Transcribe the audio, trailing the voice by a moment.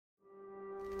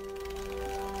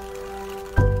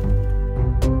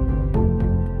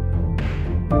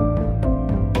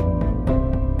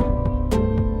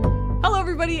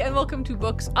welcome to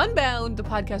Books Unbound, the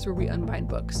podcast where we unbind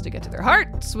books to get to their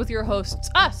hearts with your hosts,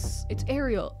 us. It's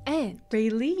Ariel and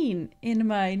Raylene in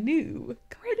my new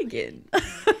cardigan.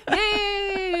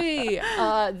 Yay!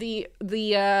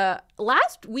 The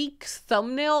last week's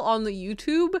thumbnail on the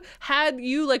YouTube had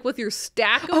you like with your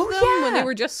stack of them when they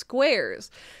were just squares.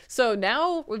 So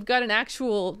now we've got an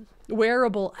actual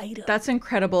wearable item. That's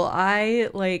incredible. I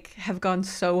have gone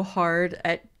so hard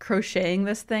at crocheting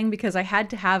this thing because I had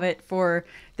to have it for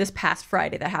this past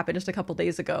Friday that happened just a couple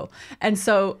days ago. And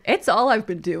so it's all I've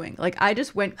been doing. I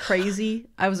just went crazy.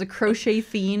 I was a crochet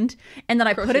fiend. And then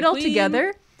I put it all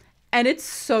together and it's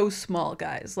so small,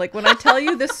 guys. When I tell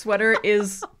you this sweater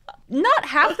is not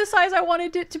half the size I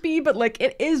wanted it to be, but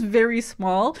it is very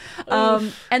small.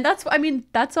 And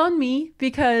that's on me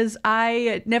because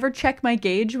I never check my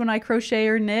gauge when I crochet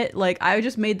or knit. I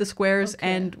just made the squares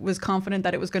and was confident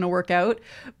that it was going to work out,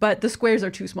 but the squares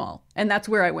are too small. And that's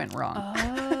where I went wrong.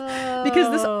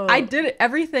 Because I did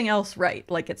everything else right.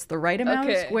 It's the right amount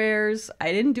of squares.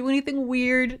 I didn't do anything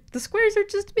weird. The squares are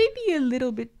just maybe a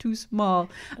little bit too small.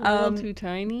 A little too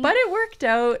tiny. But it worked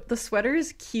out. The sweater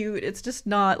is cute. It's just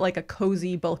not a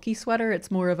cozy, bulky sweater.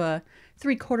 It's more of a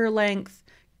 3/4 length,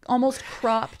 almost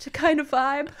cropped kind of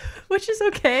vibe, which is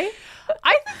okay.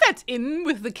 I think that's in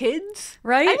with the kids,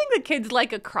 right? I think the kids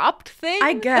like a cropped thing.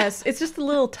 I guess it's just a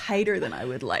little tighter than I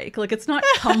would like. It's not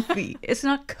comfy. It's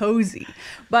not cozy,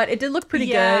 but it did look pretty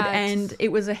good, and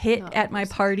it was a hit at my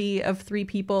party of 3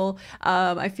 people.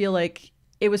 I feel like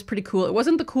it was pretty cool. It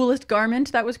wasn't the coolest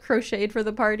garment that was crocheted for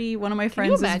the party. One of my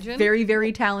friends is very,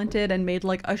 very talented and made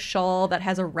a shawl that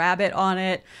has a rabbit on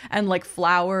it and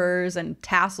flowers and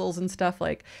tassels and stuff.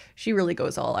 She really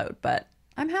goes all out, but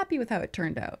I'm happy with how it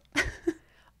turned out.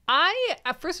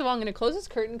 First of all, I'm going to close this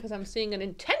curtain because I'm seeing an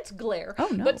intense glare. Oh,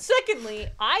 no. But secondly,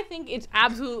 I think it's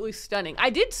absolutely stunning. I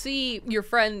did see your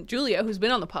friend Julia, who's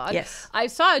been on the pod. Yes. I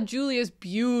saw Julia's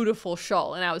beautiful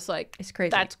shawl, and I was like, it's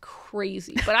crazy. That's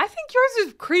crazy. But I think yours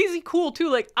is crazy cool,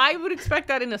 too. I would expect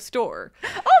that in a store.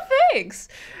 Oh, thanks.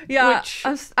 Yeah,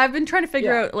 I've been trying to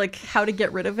figure out, how to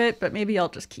get rid of it, but maybe I'll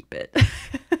just keep it.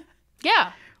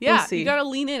 Yeah. We'll see. You got to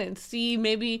lean in and see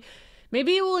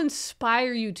Maybe it will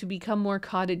inspire you to become more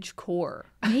cottagecore.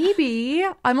 Maybe.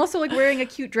 I'm also wearing a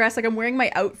cute dress. I'm wearing my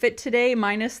outfit today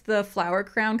minus the flower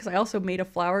crown because I also made a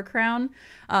flower crown.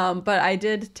 But I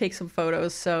did take some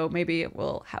photos, so maybe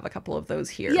we'll have a couple of those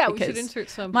here. Yeah, we should insert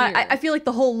some here. I feel like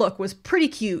the whole look was pretty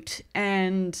cute,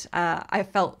 and I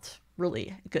felt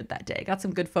really good that day. Got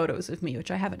some good photos of me,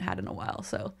 which I haven't had in a while,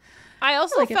 so... I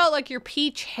also felt like your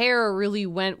peach hair really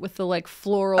went with the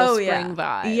floral spring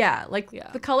vibe. Yeah,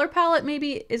 the color palette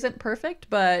maybe isn't perfect,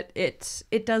 but it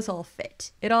does all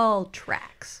fit. It all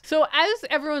tracks. So as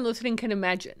everyone listening can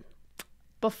imagine,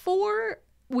 before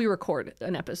we record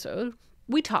an episode,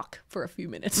 we talk for a few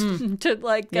minutes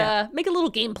to make a little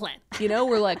game plan.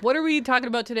 We're what are we talking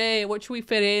about today? What should we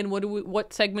fit in?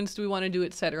 What segments do we want to do,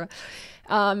 etc.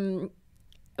 And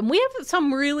we have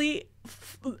something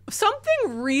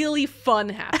really fun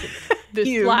happened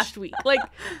this last week.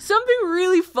 Something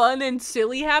really fun and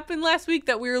silly happened last week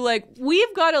that we were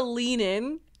we've got to lean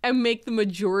in and make the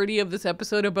majority of this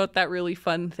episode about that really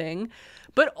fun thing.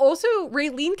 But also,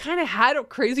 Raylene kind of had a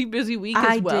crazy busy week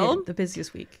as well. I did, the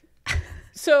busiest week.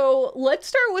 So let's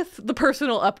start with the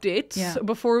personal updates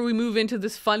before we move into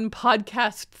this fun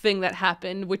podcast thing that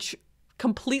happened, which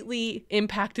completely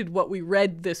impacted what we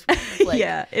read this week.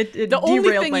 It the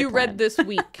only thing you plan. read this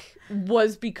week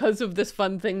was because of this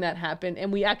fun thing that happened,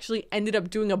 and we actually ended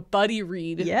up doing a buddy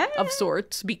read of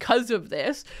sorts because of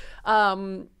this.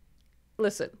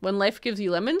 Listen, when life gives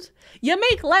you lemons, you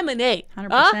make lemonade.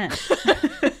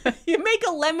 100%. You make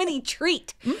a lemony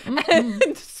treat.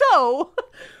 And so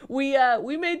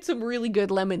we made some really good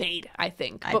lemonade, I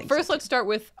think. But first, let's start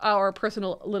with our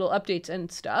personal little updates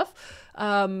and stuff.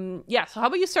 So how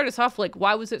about you start us off?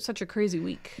 Why was it such a crazy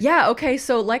week? Yeah, okay.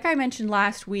 So like I mentioned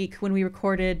last week when we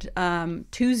recorded,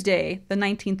 Tuesday, the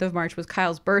 19th of March was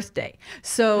Kyle's birthday.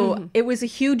 So it was a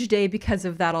huge day because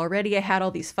of that already. I had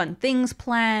all these fun things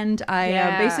planned.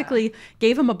 I basically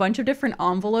gave him a bunch of different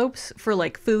envelopes for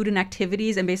food and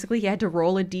activities. And basically he had to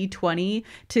roll a D20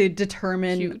 to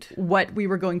determine what we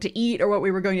were going to eat or what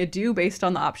we were going to do based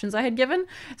on the options I had given.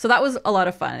 So that was a lot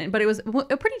of fun. But it was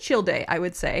a pretty chill day, I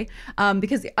would say.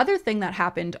 Because the other thing that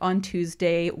happened on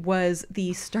Tuesday was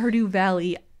the Stardew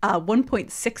Valley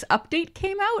 1.6 update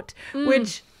came out,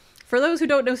 which for those who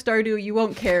don't know Stardew, you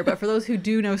won't care. But for those who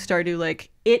do know Stardew,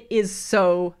 it is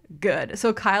so good.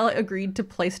 So Kyle agreed to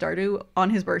play Stardew on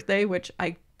his birthday, which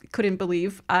I couldn't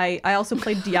believe. I also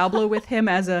played Diablo with him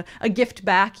as a gift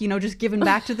back, just giving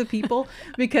back to the people,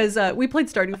 because we played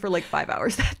Stardew for like 5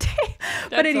 hours that day.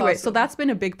 But anyway, so that's been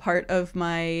a big part of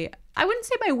my, I wouldn't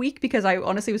say my week, because I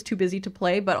honestly was too busy to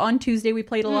play, but on Tuesday we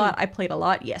played a lot. I played a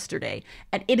lot yesterday,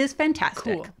 and it is fantastic.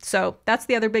 Cool. So that's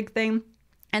the other big thing.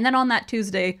 And then on that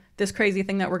Tuesday, this crazy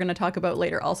thing that we're going to talk about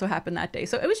later also happened that day.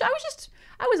 So I was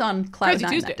on cloud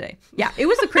nine that day. Yeah, it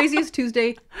was the craziest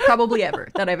Tuesday probably ever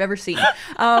that I've ever seen.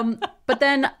 But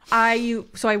then I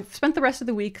spent the rest of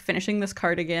the week finishing this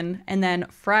cardigan, and then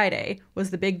Friday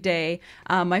was the big day.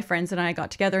 My friends and I got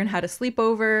together and had a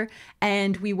sleepover,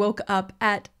 and we woke up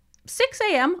at 6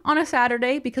 a.m. on a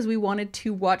Saturday because we wanted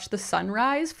to watch the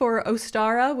sunrise for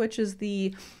Ostara, which is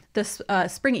the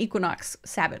spring equinox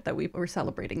Sabbath that we were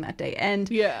celebrating that day. And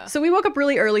so we woke up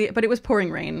really early, but it was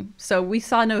pouring rain, so we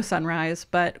saw no sunrise,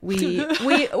 but we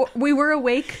were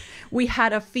awake. We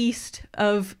had a feast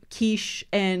of quiche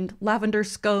and lavender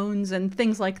scones and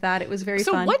things like that. It was very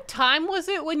fun. So what time was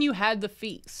it when you had the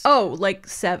feast? Oh, like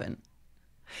 7.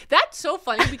 That's so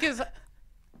funny because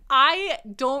I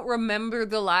don't remember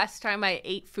the last time I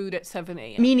ate food at 7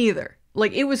 a.m. Me neither.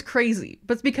 Like, it was crazy.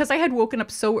 But it's because I had woken up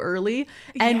so early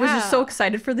and was just so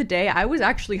excited for the day. I was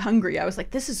actually hungry. I was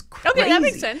like, this is crazy. Okay, that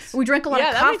makes sense. We drank a lot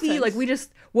of coffee. Like, we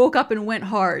just woke up and went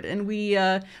hard. And we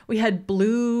had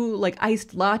blue, like,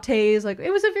 iced lattes. Like,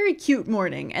 it was a very cute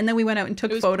morning. And then we went out and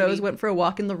took photos, went for a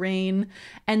walk in the rain.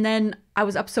 And then I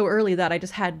was up so early that I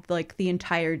just had, like, the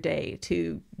entire day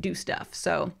to do stuff.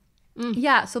 So...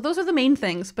 yeah, so those are the main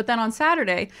things. But then on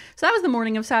Saturday, so that was the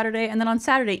morning of Saturday, and then on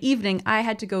Saturday evening, I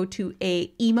had to go to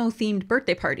a emo-themed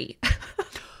birthday party.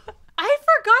 I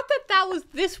forgot that was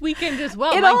this weekend as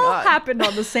well. It all happened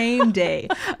on the same day.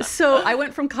 So I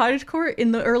went from cottagecore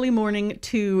in the early morning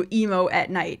to emo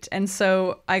at night. And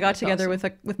so I got together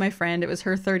with my friend. It was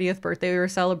her 30th birthday we were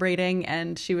celebrating.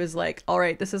 And she was like, all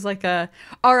right, this is like a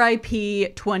RIP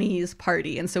 20s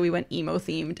party. And so we went emo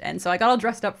themed. And so I got all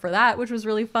dressed up for that, which was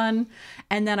really fun.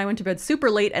 And then I went to bed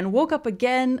super late and woke up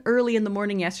again early in the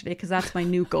morning yesterday, because that's my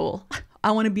new goal.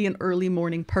 I want to be an early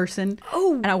morning person.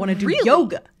 Oh, and I want to do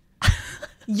yoga.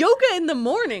 Yoga in the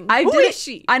morning. Who is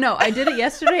she? I know. I did it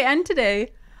yesterday and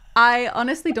today. I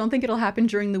honestly don't think it'll happen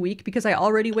during the week because I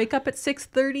already wake up at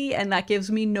 6:30 and that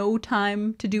gives me no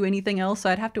time to do anything else. So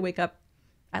I'd have to wake up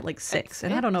at like 6.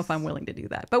 And I don't know if I'm willing to do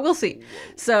that, but we'll see.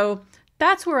 So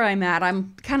that's where I'm at.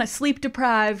 I'm kind of sleep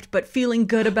deprived, but feeling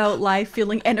good about life,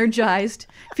 feeling energized,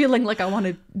 feeling like I want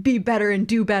to be better and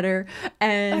do better.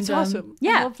 And that's awesome.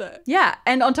 Yeah. I love that. Yeah.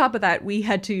 And on top of that, we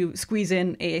had to squeeze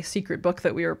in a secret book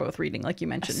that we were both reading, like you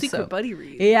mentioned. A secret buddy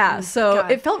read. Yeah. So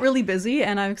it felt really busy,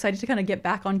 and I'm excited to kind of get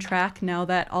back on track now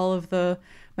that all of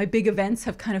my big events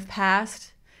have kind of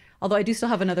passed. Although I do still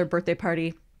have another birthday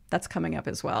party that's coming up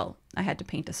as well. I had to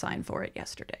paint a sign for it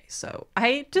yesterday. So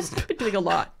I just been doing a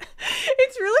lot.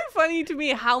 It's really funny to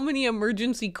me how many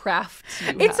emergency crafts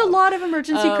you It's have. a lot of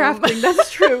emergency crafting. That's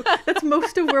true. That's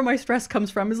most of where my stress comes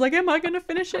from, is like, am I going to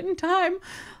finish it in time?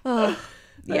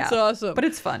 That's awesome. But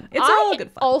it's fun. It's all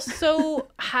good fun. I also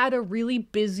had a really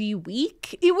busy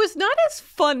week. It was not as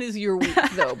fun as your week,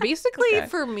 though. Basically,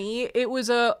 for me, it was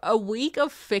a week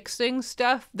of fixing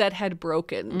stuff that had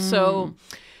broken. So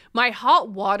my hot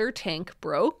water tank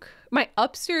broke. My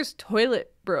upstairs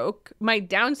toilet broke. My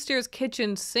downstairs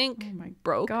kitchen sink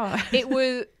broke. God.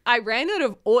 I ran out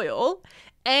of oil.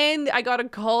 And I got a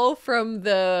call from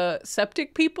the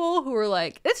septic people who were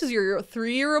like, this is your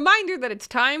 3-year reminder that it's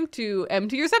time to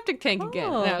empty your septic tank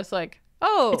again. And I was like,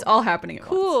 oh. It's all happening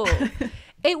at once.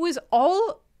 It was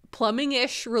all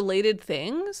plumbing-ish related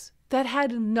things that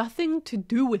had nothing to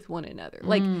do with one another.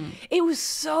 Like, it was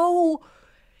so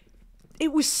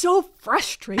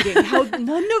frustrating how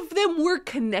none of them were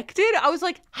connected. I was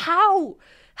like, how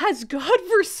has God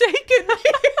forsaken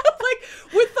me?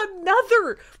 Like, with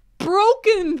another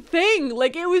broken thing.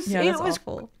 Like, it was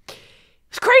awful.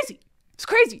 It's crazy. It's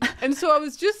crazy. And so I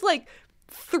was just like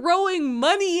throwing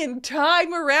money and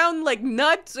time around like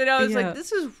nuts, and I was like,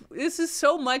 this is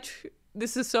so much.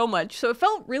 This is so much. So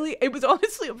it was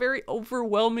honestly a very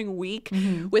overwhelming week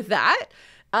with that.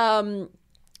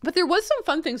 But there was some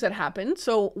fun things that happened.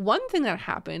 So one thing that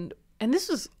happened, and this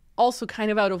was also kind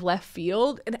of out of left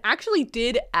field, and actually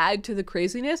did add to the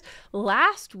craziness. Late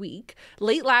last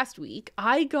week,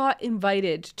 I got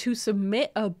invited to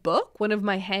submit a book, one of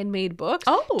my handmade books,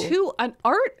 to an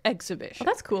art exhibition. Oh,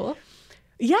 that's cool.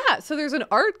 Yeah, so there's an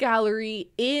art gallery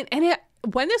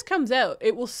when this comes out,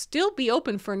 it will still be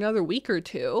open for another week or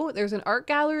two. There's an art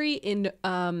gallery in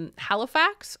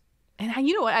Halifax. And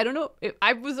you know what? I don't know.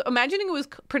 I was imagining it was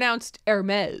pronounced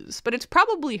Hermes, but it's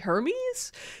probably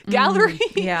Hermes Gallery.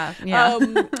 Yeah.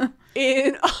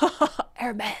 in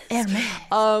Hermes.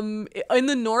 In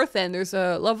the North End, there's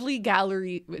a lovely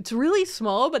gallery. It's really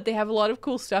small, but they have a lot of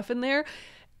cool stuff in there.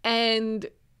 And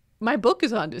my book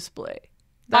is on display.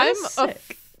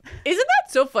 Sick. Isn't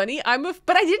that so funny?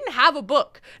 But I didn't have a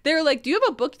book. They're like, do you have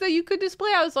a book that you could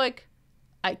display? I was like,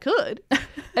 I could.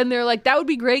 And they're like, that would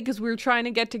be great, because we were trying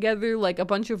to get together like a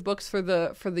bunch of books for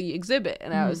the exhibit.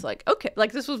 And I was like, okay.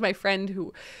 Like, this was my friend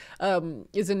who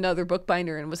is another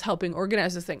bookbinder and was helping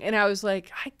organize this thing. And I was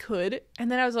like, I could.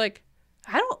 And then I was like,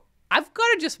 I've got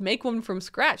to just make one from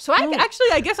scratch. So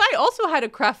I guess I also had a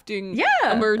crafting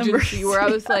emergency where I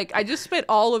was like, I just spent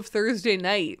all of Thursday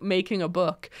night making a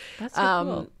book. That's so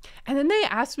cool. And then they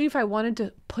asked me if I wanted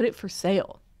to put it for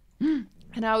sale.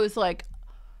 And I was like,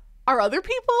 are other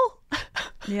people?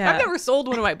 Yeah. I've never sold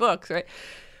one of my books, right?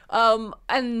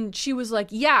 And she was like,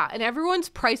 yeah, and everyone's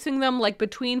pricing them like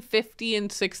between $50 and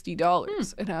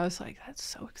 $60. And I was like, that's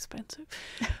so expensive.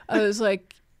 I was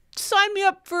like, sign me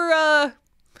up for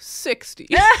 60.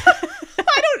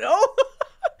 I don't know.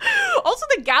 Also,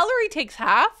 the gallery takes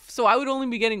half, so I would only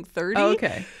be getting 30.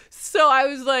 Okay. So I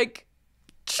was like,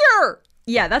 sure.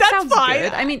 Yeah, that sounds fine.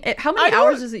 good. I mean, how many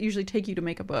hours does it usually take you to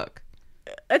make a book?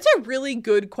 That's a really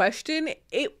good question.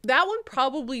 That one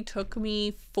probably took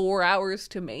me 4 hours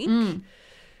to make.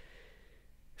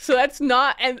 So that's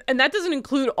not, and that doesn't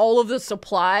include all of the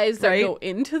supplies that go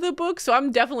into the book. So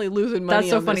I'm definitely losing money.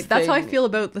 That's so on funny. This That's how I thing. feel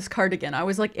about this cardigan. I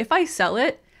was like, if I sell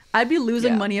it, I'd be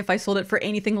losing money if I sold it for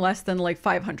anything less than like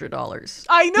 $500.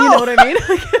 I know. You know what I mean?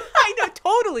 I know,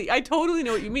 totally. I totally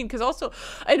know what you mean. Because also,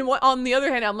 and on the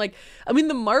other hand, I'm like, I mean,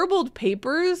 the marbled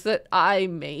papers that I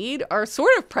made are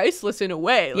sort of priceless in a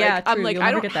way. Like, Yeah, true. I'm like, You'll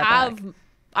I never don't get that back.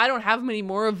 I don't have many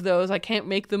more of those. I can't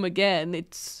make them again.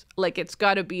 It's like, it's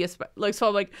got to be so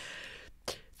I'm like,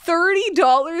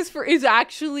 $30 is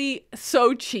actually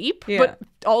so cheap, but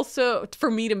also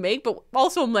for me to make. But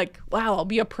also, I'm like, wow, I'll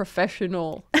be a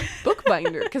professional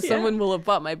bookbinder because someone will have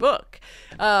bought my book.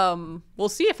 We'll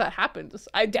see if that happens.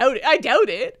 I doubt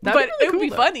it, but really it would cool, be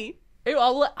though. funny.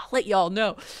 I'll let y'all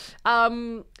know.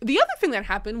 The other thing that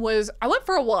happened was I went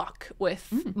for a walk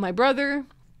with my brother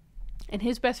and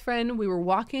his best friend. We were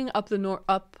walking up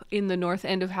in the north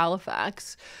end of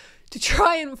Halifax to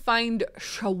try and find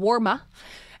shawarma.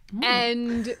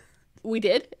 And we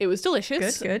did. It was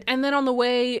delicious. Good. And then on the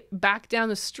way back down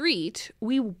the street,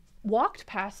 we walked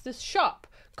past this shop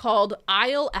called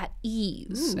Isle at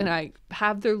Ease. And I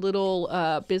have their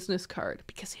little business card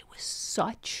because it was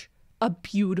such a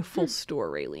beautiful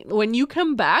store, Raylene. When you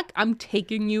come back, I'm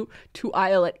taking you to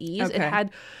Isle at Ease. Okay. It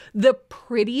had the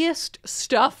prettiest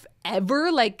stuff ever.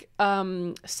 Like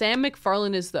Sam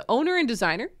McFarlane is the owner and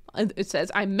designer. It says,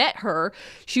 I met her.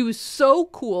 She was so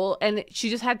cool. And she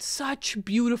just had such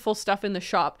beautiful stuff in the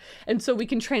shop. And so we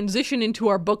can transition into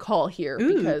our book haul here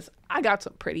because I got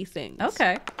some pretty things.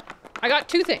 Okay. I got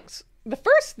two things. The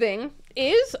first thing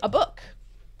is a book.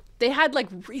 They had like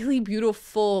really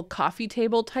beautiful coffee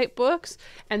table type books.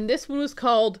 And this one was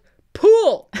called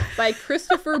Pool by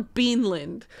Christopher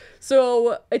Beanland.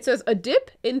 So it says a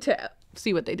dip into...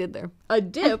 See what they did there. A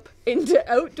dip into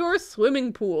outdoor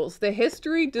swimming pools, the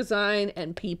history, design,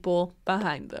 and people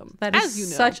behind them. That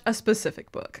is such a specific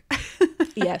book.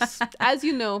 Yes. As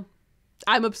you know,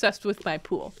 I'm obsessed with my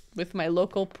pool, with my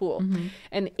local pool.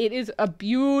 And it is a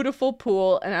beautiful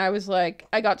pool. And I was like,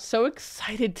 I got so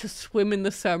excited to swim in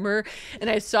the summer. And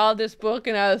I saw this book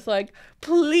and I was like,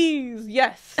 please,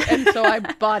 yes. And so I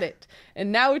bought it.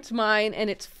 And now it's mine. And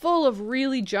it's full of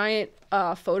really giant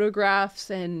photographs.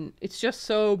 And it's just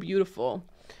so beautiful.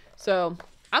 So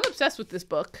I'm obsessed with this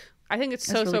book. I think it's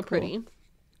so really pretty. cool.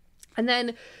 And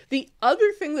then the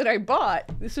other thing that I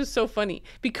bought, this is so funny,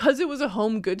 because it was a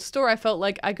home goods store, I felt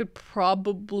like I could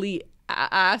probably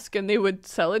ask and they would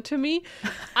sell it to me.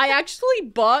 I actually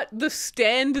bought the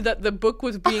stand that the book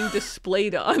was being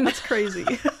displayed on. That's crazy.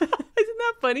 Isn't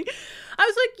that funny? I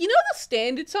was like, you know the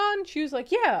stand it's on? She was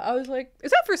like, yeah. I was like,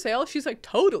 is that for sale? She's like,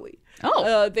 totally.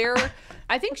 Oh.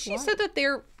 I think she said that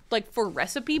they're like for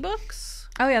recipe books.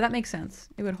 Oh, yeah, that makes sense.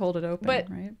 It would hold it open, But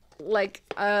right? like,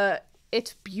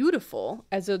 it's beautiful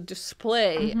as a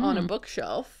display on a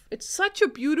bookshelf. It's such a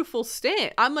beautiful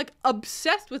stand. I'm like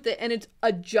obsessed with it, and it's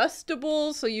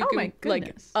adjustable, so you can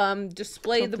like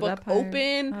display the book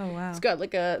open. Oh wow! It's got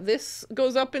like this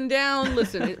goes up and down.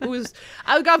 Listen,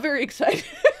 I got very excited.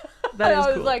 That is I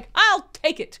was cool. like, I'll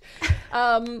take it.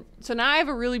 So now I have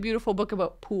a really beautiful book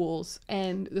about pools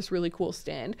and this really cool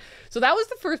stand. So that was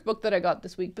the first book that I got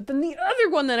this week. But then the other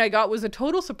one that I got was a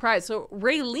total surprise. So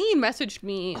Raylene messaged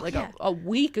me a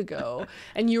week ago,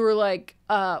 and you were like,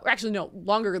 actually no,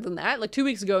 longer than that, like 2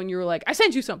 weeks ago, and you were like, I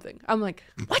sent you something. I'm like,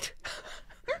 what?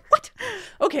 What?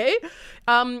 okay.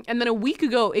 And then a week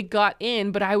ago it got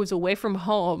in, but I was away from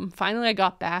home. Finally, I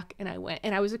got back and I went,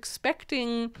 and I was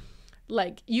expecting,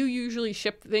 like, you usually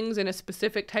ship things in a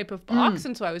specific type of box.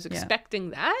 And so I was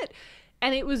expecting that.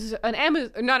 And it was an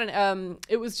Amazon, not an,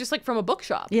 it was just like from a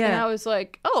bookshop. Yeah. And I was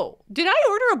like, oh, did I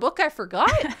order a book I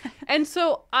forgot? And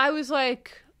so I was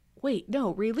like, wait,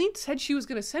 no, Raylene said she was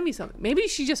going to send me something. Maybe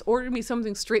she just ordered me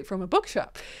something straight from a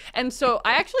bookshop. And so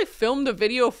I actually filmed a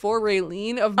video for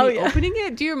Raylene of me opening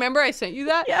it. Do you remember I sent you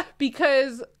that? Yeah.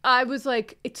 Because I was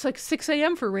like, it's like 6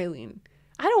 a.m. for Raylene.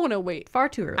 I don't want to wait Far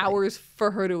too early. hours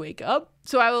for her to wake up.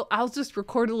 So I'll just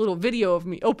record a little video of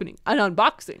me opening an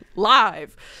unboxing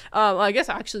live. I guess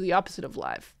actually the opposite of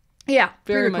live. Yeah.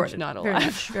 Very much pre-recorded. not Very alive.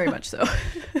 much, very much so.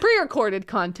 Pre-recorded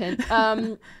content.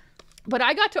 But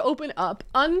I got to open up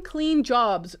Unclean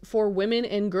Jobs for Women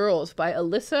and Girls by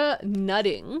Alyssa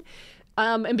Nutting.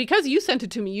 And because you sent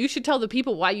it to me, you should tell the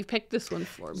people why you picked this one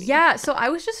for me. Yeah, so I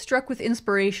was just struck with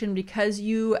inspiration because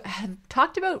you have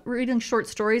talked about reading short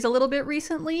stories a little bit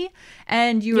recently,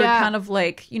 and you were kind of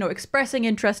like, you know, expressing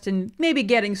interest in maybe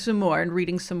getting some more and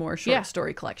reading some more short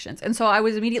story collections. And so I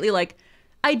was immediately like,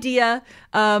 idea.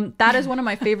 That is one of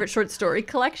my favorite short story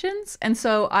collections. And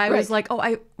so I was like, oh,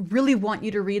 I really want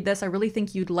you to read this. I really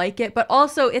think you'd like it. But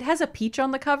also it has a peach on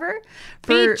the cover.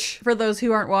 For those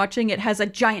who aren't watching, it has a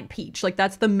giant peach. Like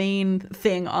that's the main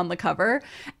thing on the cover.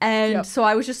 And so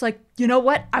I was just like, you know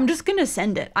what? I'm just going to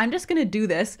send it. I'm just going to do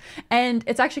this. And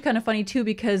it's actually kind of funny too,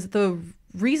 because the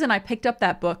reason I picked up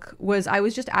that book was I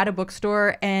was just at a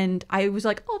bookstore and I was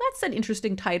like, oh, that's an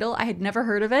interesting title. I had never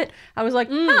heard of it. I was like,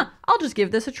 I'll just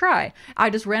give this a try. I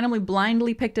just randomly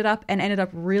blindly picked it up and ended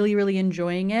up really, really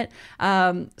enjoying it.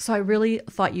 So I really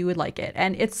thought you would like it.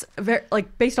 And it's very,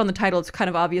 like, based on the title, it's kind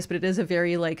of obvious, but it is a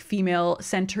very like female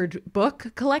centered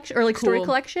book collection or like story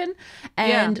collection.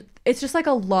 And it's just like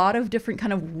a lot of different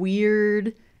kind of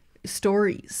weird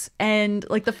stories. And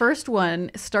like the first one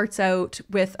starts out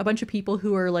with a bunch of people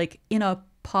who are like in a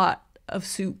pot of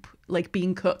soup like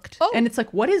being cooked, and it's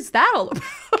like, what is that all about?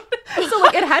 So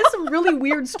like it has some really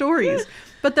weird stories,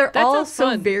 but they're all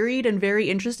so varied and very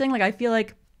interesting. Like I feel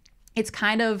like it's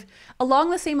kind of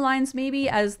along the same lines maybe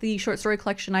as the short story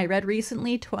collection I read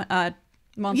recently,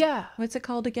 what's it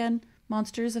called again?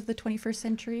 Monsters of the 21st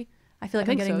Century. I feel like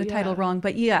I'm getting the title wrong,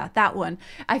 but yeah, that one.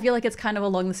 I feel like it's kind of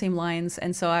along the same lines,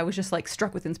 and so I was just like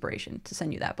struck with inspiration to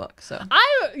send you that book. So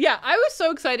I was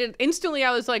so excited. Instantly,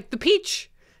 I was like, the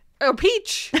peach,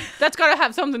 that's got to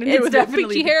have something to do with the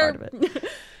peachy hair. Part of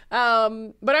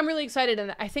it. But I'm really excited,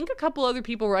 and I think a couple other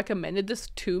people recommended this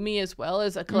to me as well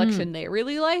as a collection they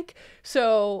really like.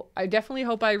 So I definitely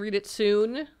hope I read it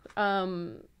soon.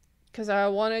 Because I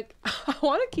want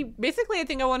to keep, basically I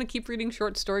think I want to keep reading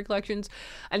short story collections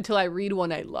until I read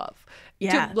one I love.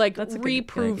 Yeah. To like that's a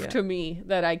reprove good to me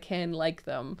that I can like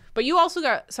them. But you also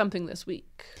got something this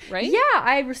week, right? Yeah,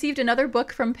 I received another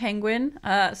book from Penguin.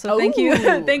 So thank you.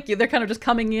 Thank you. They're kind of just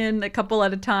coming in a couple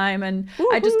at a time. And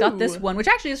I just got this one, which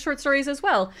actually is short stories as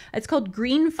well. It's called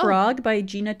Green Frog by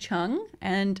Gina Chung.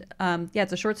 And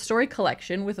it's a short story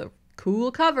collection with a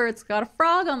cool cover. It's got a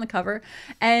frog on the cover.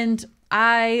 And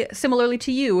I, similarly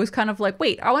to you, was kind of like,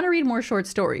 wait, I want to read more short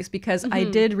stories because I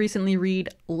did recently read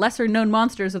Lesser Known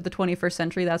Monsters of the 21st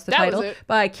Century, that's the title,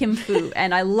 by Kim Fu,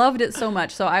 and I loved it so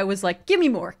much. So I was like, give me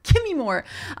more.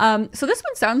 So this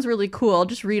one sounds really cool. I'll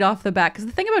just read off the back, because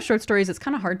the thing about short stories, it's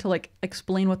kind of hard to like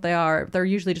explain what they are. They're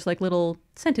usually just like little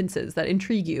sentences that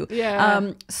intrigue you.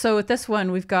 So with this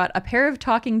one, we've got a pair of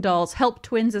talking dolls help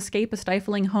twins escape a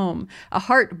stifling home. A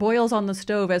heart boils on the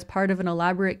stove as part of an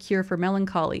elaborate cure for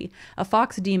melancholy. A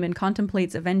fox demon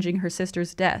contemplates avenging her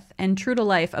sister's death. And true to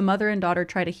life, a mother and daughter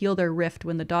try to heal their rift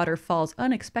when the daughter falls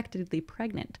unexpectedly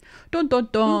pregnant. Dun dun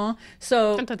dun.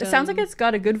 So it sounds like it's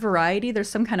got a good variety. There's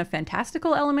some kind of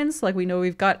fantastical elements. Like we know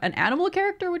we've got an animal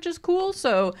character, which is cool.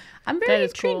 So I'm very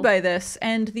intrigued by this.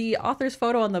 And the author's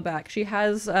photo on the back, she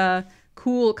has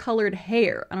cool colored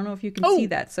hair. I don't know if you can see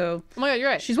that. So oh my god, you're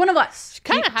right. She's one of us. She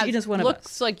kind of has Gina's one of looks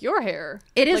us. like your hair.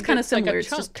 It is like kind of similar. Like it's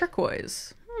just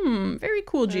turquoise. Very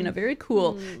cool, Gina. Very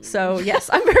cool. So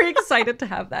yes, I'm very excited to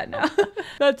have that now.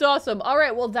 That's awesome. All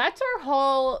right, well, that's our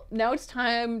haul. Now it's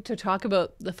time to talk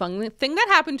about the fun thing that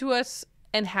happened to us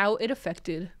and how it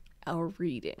affected our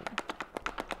reading.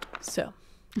 So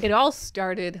it all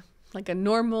started like a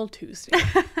normal Tuesday.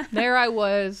 There I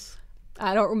was.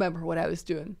 I don't remember what I was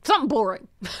doing. Something boring.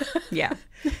 Yeah.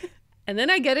 And then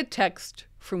I get a text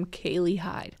from Kaylee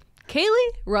Hyde.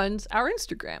 Kaylee runs our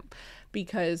Instagram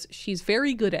because she's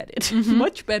very good at it,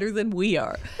 much better than we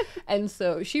are. And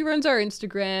so she runs our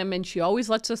Instagram and she always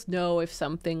lets us know if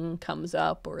something comes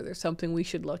up or there's something we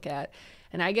should look at.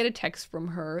 And I get a text from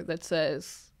her that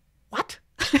says, what?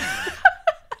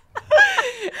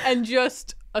 and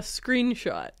just a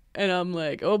screenshot. And I'm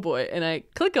like, oh boy. And I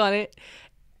click on it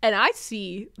and I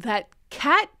see that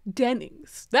Kat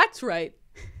Dennings, that's right,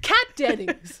 Kat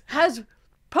Dennings has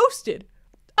posted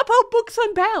about Books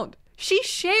Unbound. She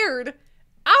shared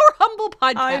our humble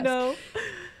podcast. I know.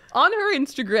 On her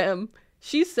Instagram,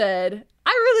 she said, I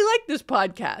really like this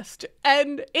podcast.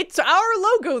 And it's our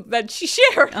logo that she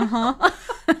shared. Uh-huh.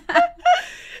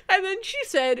 And then she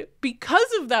said,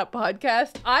 because of that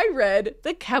podcast, I read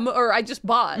I just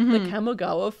bought the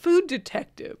Kamigawa Food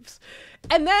Detectives.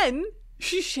 And then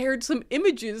she shared some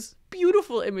images,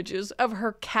 beautiful images of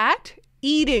her cat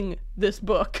eating this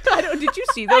book. Did you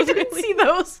see those? I didn't see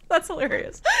those. That's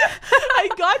hilarious. I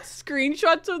got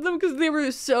screenshots of them because they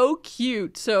were so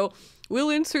cute. So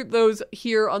we'll insert those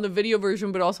here on the video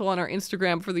version, but also on our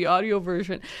Instagram for the audio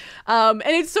version. And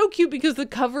it's so cute because the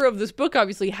cover of this book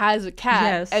obviously has a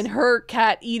cat, and her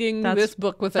cat eating this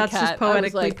book with a cat. That's just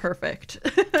poetically perfect.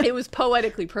 It was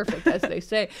poetically perfect, as they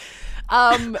say.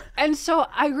 And so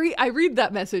I read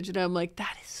that message and I'm like,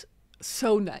 that is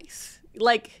so nice.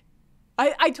 Like,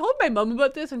 I told my mom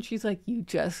about this and she's like, you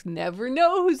just never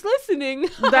know who's listening.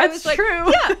 That's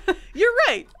true. Yeah, you're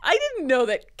right. I didn't know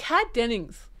that Kat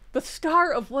Dennings, the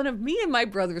star of one of me and my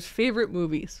brother's favorite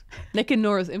movies, Nick and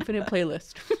Nora's Infinite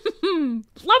Playlist.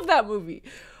 Love that movie.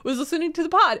 Was listening to the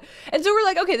pod. And so we're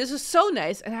like, okay, this is so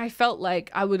nice. And I felt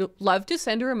like I would love to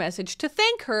send her a message to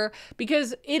thank her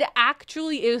because it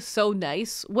actually is so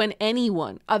nice when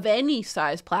anyone of any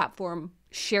size platform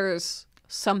shares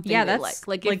something they like.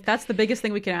 Like that's the biggest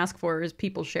thing we can ask for is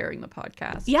people sharing the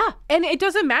podcast. Yeah. And it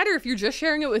doesn't matter if you're just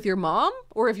sharing it with your mom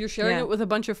or if you're sharing it with a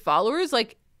bunch of followers.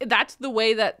 Like, that's the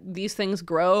way that these things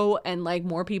grow and like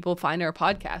more people find our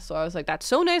podcast. So I was like, that's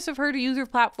so nice of her to use her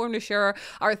platform to share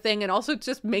our thing. And also it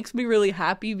just makes me really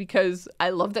happy because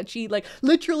I love that she like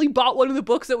literally bought one of the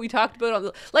books that we talked about on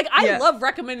the, like, I love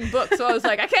recommending books. So I was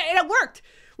like, I can't, and it worked.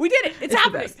 We did it. It's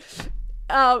happening.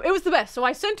 It was the best. So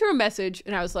I sent her a message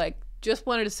and I was like, just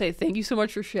wanted to say thank you so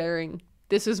much for sharing.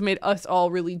 This has made us all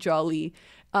really jolly.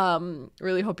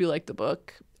 Really hope you like the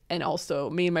book. And also,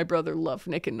 me and my brother love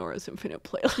Nick and Nora's Infinite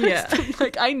Playlist. Yeah.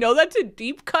 Like, I know that's a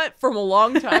deep cut from a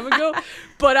long time ago,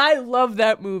 but I love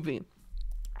that movie.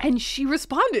 And she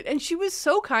responded, and she was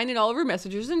so kind in all of her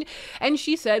messages. And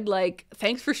she said, like,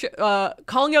 thanks for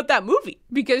calling out that movie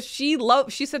because she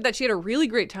said that she had a really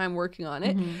great time working on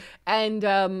it.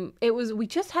 Mm-hmm. And we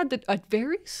just had a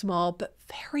very small but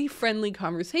very friendly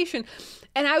conversation.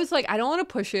 And I was like, I don't want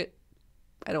to push it.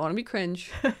 I don't want to be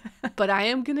cringe, but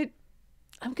I'm going to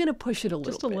push it a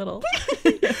little bit. Just a little.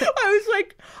 I was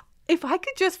like, if I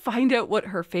could just find out what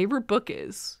her favorite book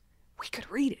is, we could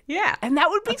read it. Yeah. And that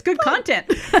would be good content.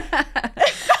 Do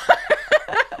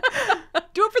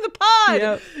it for the pod.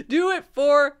 Yep. Do it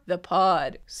for the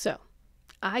pod. So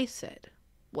I said,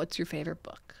 what's your favorite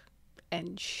book?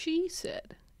 And she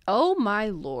said, oh my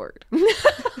Lord.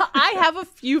 I have a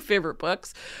few favorite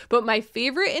books, but my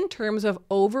favorite in terms of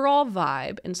overall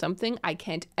vibe and something I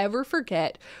can't ever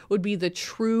forget would be The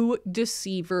True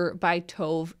Deceiver by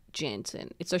Tove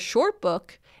Jansson. It's a short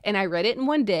book and I read it in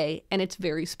one day and it's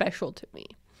very special to me.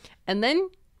 And then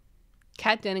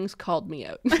Kat Dennings called me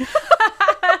out.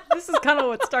 This is kind of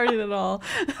what started it all.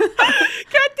 Kat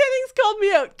Dennings called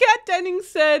me out. Kat Dennings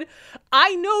said,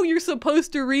 I know you're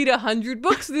supposed to read 100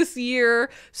 books this year,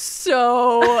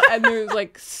 so, and there's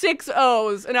like 6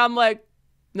 O's, and I'm like,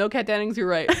 no, Kat Dennings, you're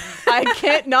right. I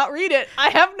can't not read it. I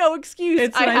have no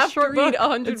excuse. I have to read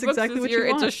 100 books this year.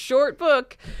 It's a short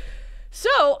book.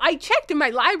 So I checked and my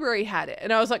library had it,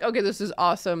 and I was like, okay, this is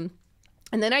awesome.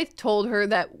 And then I told her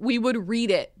that we would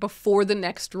read it before the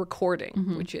next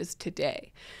recording, which is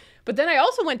today. But then I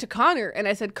also went to Connor and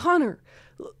I said, Connor,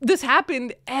 this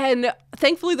happened and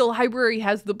thankfully the library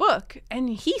has the book. And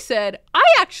he said, I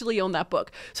actually own that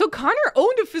book. So Connor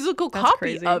owned a physical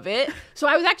copy of it. So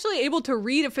I was actually able to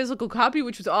read a physical copy,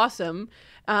 which was awesome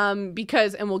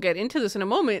because, and we'll get into this in a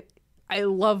moment, I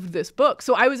love this book.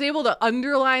 So I was able to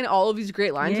underline all of these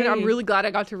great lines. Yay. And I'm really glad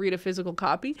I got to read a physical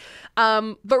copy.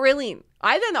 But Raylene,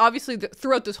 I then obviously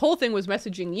throughout this whole thing was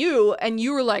messaging you and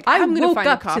you were like, I'm going to find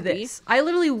a copy. To this. I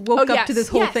literally woke up to this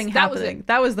whole thing happening.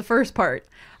 That was the first part.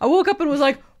 I woke up and was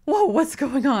like, whoa, what's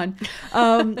going on?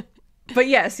 But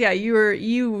yes, yeah,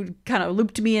 you kind of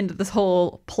looped me into this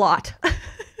whole plot.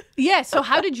 Yeah, so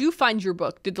how did you find your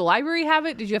book? Did the library have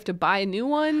it? Did you have to buy a new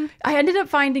one? I ended up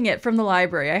finding it from the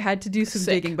library. I had to do some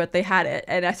digging, but they had it.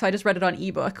 And so I just read it on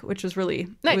ebook, which was really,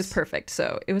 It was perfect.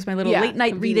 So it was my little late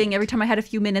night reading. Every time I had a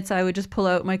few minutes, I would just pull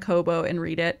out my Kobo and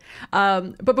read it.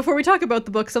 But before we talk about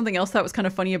the book, something else that was kind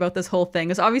of funny about this whole thing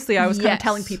is obviously I was kind of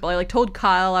telling people. I told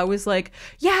Kyle, I was like,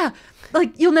 yeah,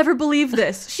 like, you'll never believe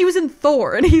this. She was in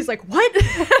Thor. And he's like, what?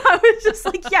 I was just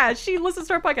like, yeah, she listens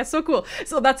to our podcast. So cool.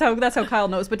 So that's how Kyle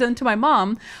knows. But then to my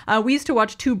mom, we used to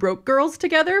watch Two Broke Girls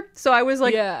together. So I was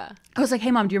like,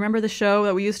 hey, Mom, do you remember the show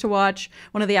that we used to watch?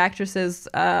 One of the actresses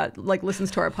like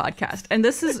listens to our podcast. And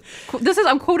this is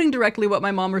I'm quoting directly what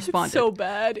my mom responded. It's so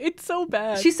bad. It's so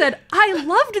bad. She said, I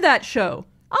loved that show.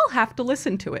 I'll have to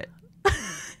listen to it.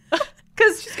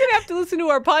 Because she's going to have to listen to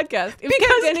our podcast. If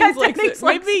Kat Dennings likes it,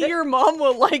 maybe your mom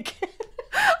will like it.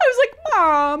 I was like,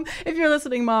 Mom, if you're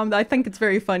listening, Mom, I think it's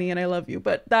very funny and I love you.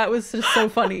 But that was just so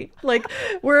funny. Like,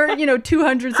 we're,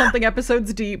 200 something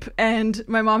episodes deep and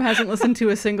my mom hasn't listened to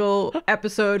a single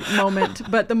episode moment.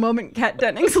 But the moment Kat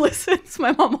Dennings listens,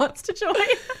 my mom wants to join.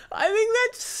 I think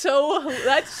that's so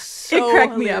it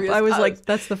cracked hilarious. Me up. I was like,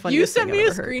 that's the funniest thing I've ever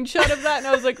heard. You sent me a screenshot of that and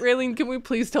I was like, Raylene, can we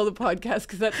please tell the podcast?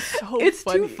 Because that's so funny. It's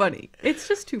too funny. It's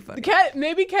just too funny.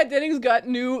 Maybe Kat Dennings got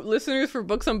new listeners for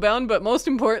Books Unbound, but most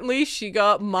importantly, she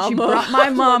got Mama. She brought my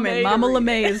mom in. Mama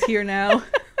LeMay is here now.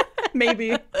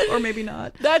 Maybe. Or maybe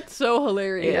not. That's so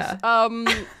hilarious. Yeah.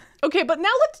 Okay, but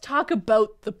now let's talk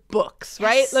about the books,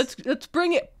 right? Yes. Let's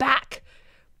bring it back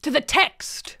to the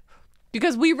text.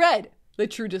 Because we read The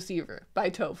True Deceiver by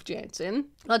Tove Jansson.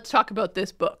 Let's talk about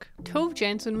this book. Tove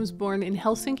Jansson was born in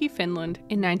Helsinki, Finland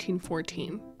in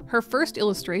 1914. Her first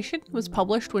illustration was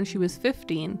published when she was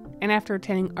 15, and after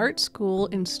attending art school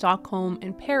in Stockholm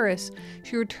and Paris,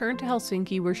 she returned to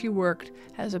Helsinki where she worked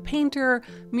as a painter,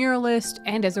 muralist,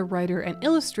 and as a writer and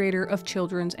illustrator of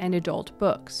children's and adult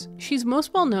books. She's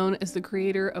most well known as the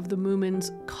creator of the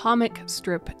Moomins comic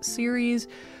strip series,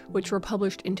 which were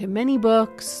published into many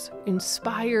books,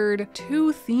 inspired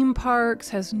 2 theme parks,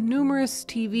 has numerous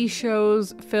TV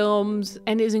shows, films,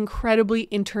 and is incredibly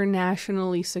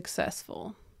internationally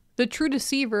successful. The True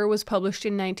Deceiver was published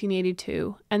in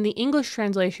 1982, and the English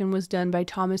translation was done by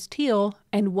Thomas Teal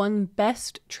and won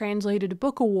Best Translated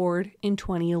Book Award in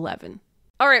 2011.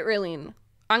 All right, Raylene,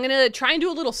 I'm going to try and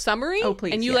do a little summary,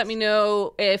 and you let me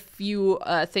know if you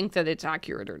think that it's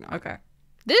accurate or not. Okay.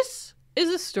 This is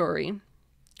a story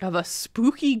of a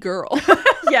spooky girl.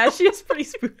 Yeah, she is pretty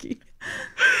spooky.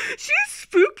 She's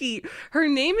spooky. Her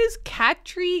name is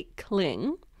Katri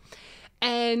Kling.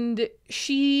 And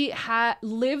she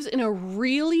lives in a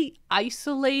really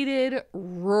isolated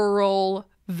rural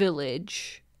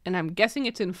village. And I'm guessing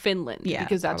it's in Finland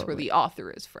because that's where the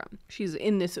author is from. She's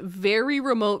in this very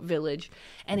remote village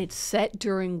and it's set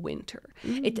during winter.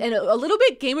 It's and a little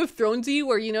bit Game of Thronesy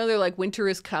where, they're like winter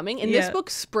is coming. In this book,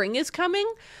 spring is coming.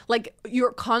 Like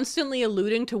you're constantly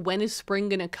alluding to when is spring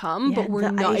going to come, but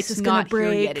we're not. It's not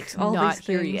here yet. It's not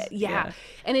here yet. Yeah.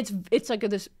 And it's like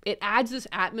it adds this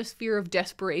atmosphere of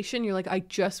desperation. You're like, I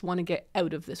just want to get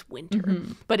out of this winter,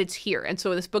 but it's here. And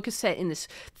so this book is set in this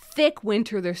thick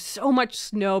winter. There's so much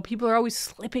snow. People are always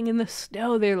slipping in the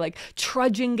snow. They're like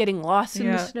trudging, getting lost in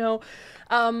the snow.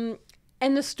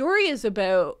 And the story is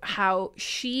about how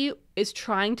she is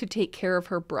trying to take care of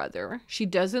her brother. She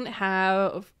doesn't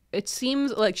have, it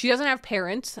seems like she doesn't have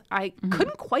parents. I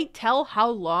couldn't quite tell how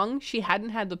long she hadn't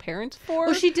had the parents for.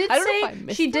 Well, she did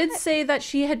say that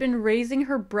she had been raising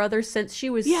her brother since she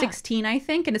was 16, I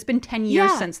think, and it's been 10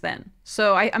 years since then.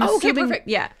 So I'm assuming, perfect.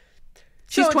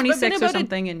 She's so 26 or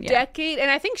something, and decade,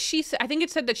 and I think it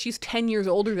said that she's 10 years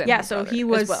older than her so brother he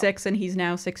was 6 and he's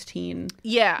now 16.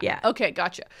 Yeah. Okay,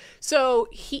 gotcha. So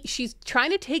she's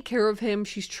trying to take care of him.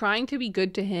 She's trying to be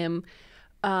good to him,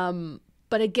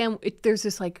 but again, there's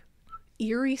this like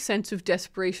eerie sense of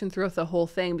desperation throughout the whole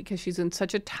thing because she's in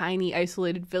such a tiny,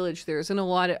 isolated village. There isn't a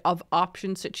lot of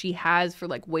options that she has for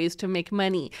like ways to make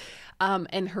money,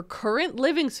 and her current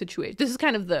living situation. This is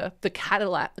kind of the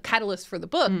catalyst for the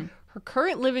book. Her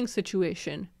current living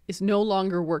situation is no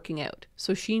longer working out,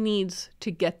 so she needs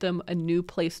to get them a new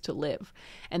place to live.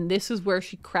 And this is where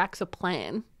she cracks a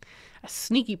plan, a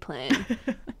sneaky plan,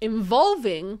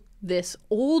 involving this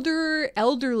older,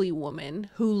 elderly woman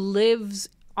who lives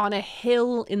on a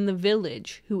hill in the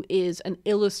village who is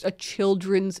a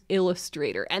children's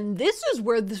illustrator. And this is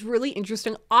where this really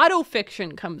interesting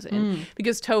autofiction comes in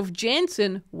because Tove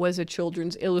Jansson was a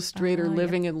children's illustrator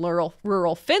living in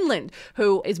rural Finland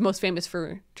who is most famous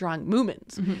for drawing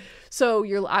Moomins. So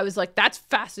I was like, that's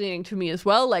fascinating to me as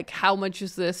well. Like, how much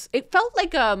is this? It felt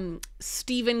like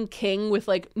Stephen King with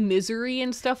like Misery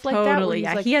and stuff like that. Totally,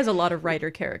 yeah. Like, he has a lot of writer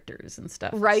characters and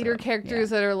stuff.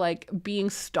 Characters that are like being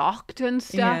stalked and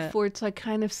stuff, where it's like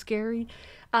kind of scary.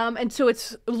 And so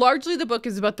it's largely the book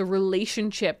is about the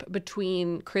relationship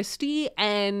between Christy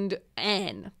and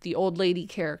Anne, the old lady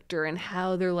character, and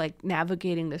how they're like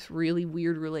navigating this really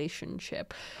weird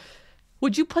relationship.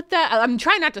 Would you put that? I'm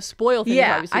trying not to spoil things.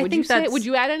 Yeah, obviously. Would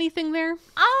you add anything there?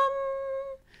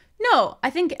 No, I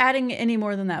think adding any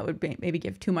more than that would maybe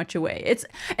give too much away.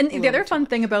 And the other fun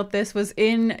thing about this was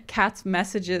in Kat's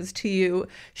messages to you,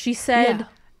 she said,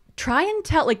 try and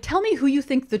tell me who you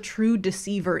think the true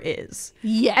deceiver is.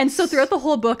 Yes. And so throughout the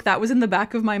whole book, that was in the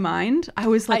back of my mind. I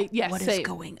was like, what is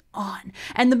going on?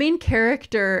 And the main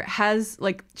character has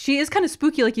like, she is kind of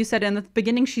spooky, like you said. In the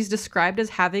beginning, she's described as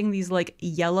having these like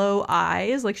yellow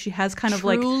eyes. Like she has kind of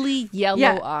like truly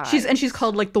yellow eyes. She's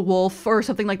called like the wolf or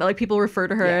something like that. Like people refer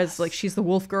to her as like she's the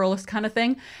wolf girl kind of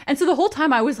thing. And so the whole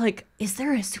time I was like, is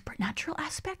there a supernatural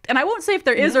aspect? And I won't say if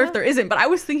there is or if there isn't, but I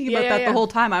was thinking about that the whole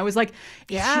time. I was like,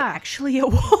 is she actually a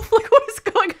wolf? Like what is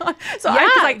going on? So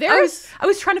I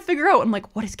was trying to figure out, I'm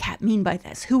like, what does Kat mean by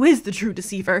this? Who is the true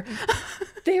deceiver?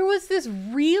 There was this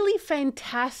really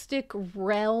fantastic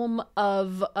realm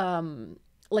of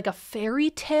like a fairy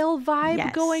tale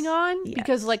vibe going on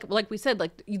because like we said,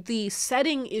 like the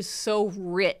setting is so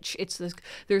rich.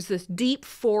 There's this deep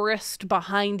forest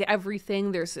behind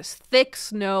everything. There's this thick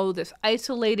snow, this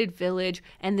isolated village,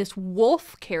 and this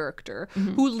wolf character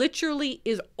who literally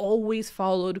is always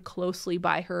followed closely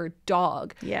by her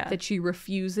dog that she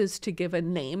refuses to give a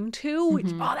name to. Which,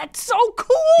 that's so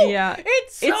cool. Yeah.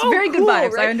 It's very cool, good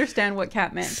vibes. right? I understand what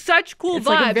Kat meant. Such cool it's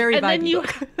vibes. Like a very and vibey then you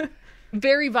book.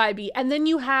 Very vibey. And then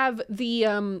you have the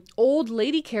old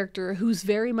lady character who's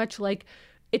very much like,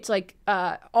 it's like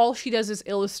all she does is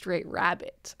illustrate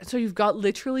rabbits. So you've got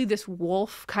literally this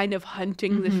wolf kind of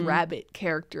hunting this rabbit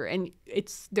character, and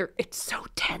it's so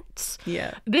tense.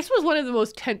 Yeah. This was one of the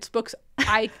most tense books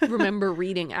I remember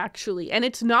reading, actually. And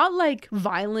it's not like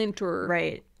violent or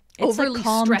overly like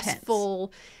calm, stressful.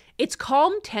 Tense. It's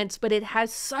calm, tense, but it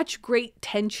has such great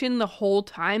tension the whole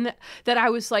time that I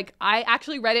was like, I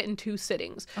actually read it in 2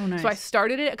 sittings. Oh, nice. So I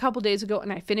started it a couple days ago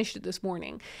and I finished it this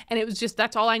morning. And it was just,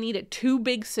 that's all I needed. 2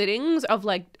 big sittings of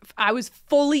like, I was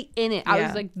fully in it. I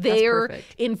was like there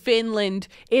in Finland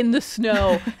in the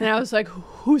snow. And I was like,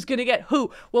 who's going to get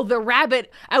who? Will the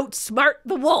rabbit outsmart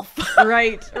the wolf?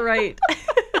 Right.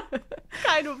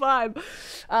 Kind of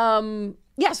vibe.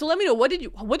 Yeah, so let me know, what did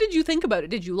you think about it?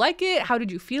 Did you like it? How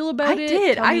did you feel about it? I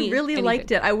did. I really liked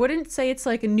it. I wouldn't say it's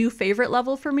like a new favorite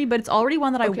level for me, but it's already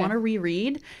one that I want to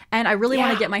reread, and I really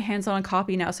want to get my hands on a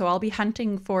copy now. So I'll be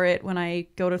hunting for it when I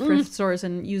go to thrift stores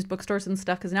and used bookstores and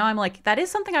stuff, because now I'm like, that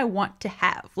is something I want to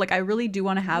have. Like I really do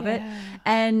want to have it.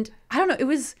 And I don't know, it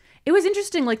was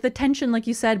interesting, like the tension, like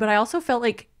you said, but I also felt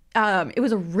like it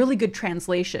was a really good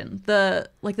translation. The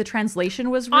translation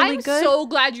was really good. I'm so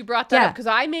glad you brought that up, because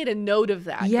I made a note of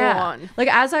that. Yeah. Go on. Like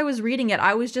as I was reading it,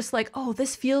 I was just like, oh,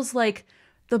 this feels like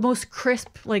the most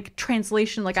crisp like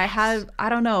translation like I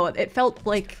don't know. It felt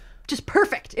like just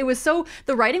perfect. It was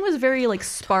the writing was very like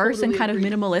sparse and kind of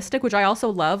minimalistic, which I also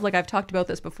love. Like I've talked about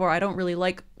this before. I don't really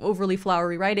like overly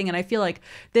flowery writing, and I feel like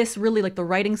this really, like the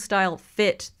writing style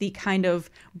fit the kind of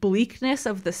bleakness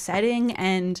of the setting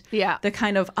and the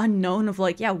kind of unknown of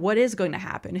like, what is going to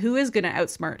happen? Who is going to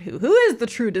outsmart who? Who is the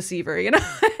true deceiver? You know?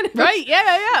 Right?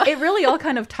 Yeah. It really all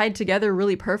kind of tied together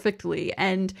really perfectly.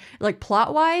 And like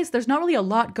plot wise, there's not really a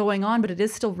lot going on, but it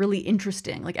is still really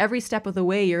interesting. Like every step of the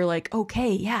way, you're like,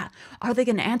 okay, are they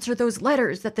going to answer those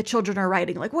letters that the children are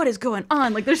writing? Like what is going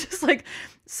on? Like there's just like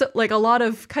a lot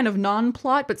of kind of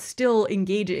non-plot, but still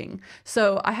engaging.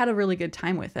 So I had a really good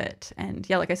time with it. And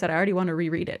like I said, I already want to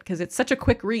reread it because it's such a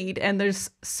quick read, and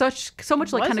there's so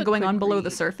much like kind of going on below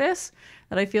the surface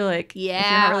that I feel like if you're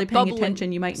not really paying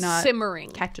attention, you might not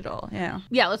catch it all. Yeah.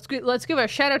 Let's give a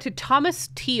shout out to Thomas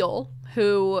Teal,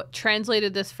 who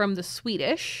translated this from the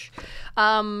Swedish.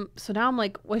 So now I'm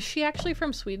like, was she actually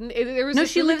from Sweden?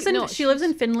 She lives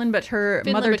in Finland, but her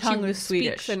mother tongue was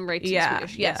Swedish. Speaks and writes in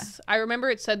Swedish. Yes, I remember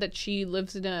it said that she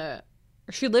lived in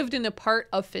a part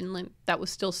of Finland that was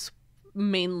still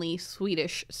mainly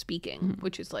Swedish speaking,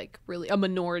 which is like really a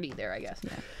minority there, I guess.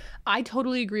 Yeah. I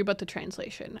totally agree about the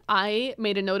translation. I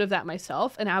made a note of that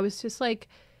myself, and I was just like,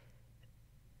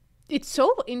 it's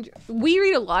so we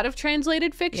read a lot of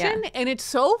translated fiction, and it's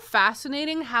so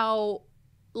fascinating how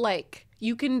like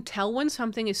you can tell when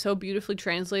something is so beautifully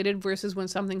translated versus when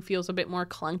something feels a bit more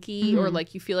clunky or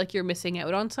like you feel like you're missing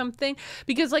out on something,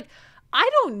 because like I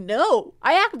don't know.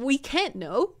 We can't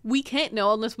know. We can't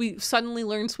know unless we suddenly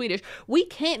learn Swedish. We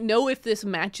can't know if this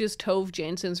matches Tove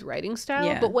Jansson's writing style.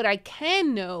 Yeah. But what I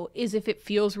can know is if it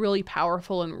feels really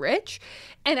powerful and rich.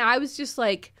 And I was just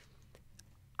like,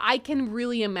 I can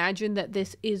really imagine that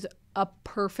this is a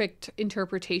perfect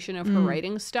interpretation of her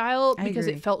writing style, because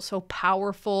it felt so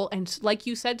powerful and, like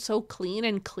you said, so clean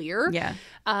and clear. Yeah.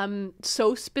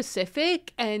 So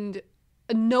specific and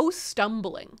no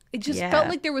stumbling. It just felt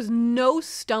like there was no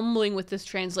stumbling with this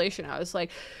translation. I was like,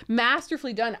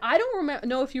 masterfully done. I don't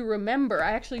know if you remember.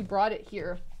 I actually brought it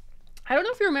here. I don't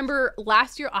know if you remember,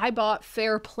 last year I bought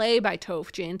Fair Play by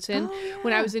Tove Jansson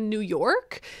when I was in New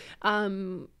York.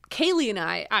 Kaylee and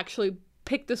I actually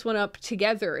picked this one up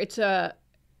together.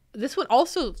 This one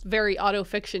also very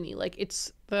auto-fiction-y. Like,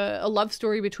 it's a love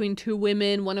story between two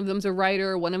women. One of them's a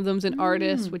writer, one of them's an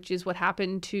artist, which is what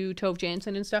happened to Tove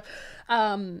Jansson and stuff.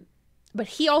 But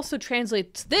he also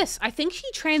translates this. I think he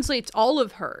translates all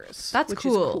of hers. That's which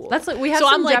cool. is cool. That's like, we have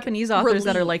some Japanese authors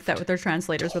that are like that with their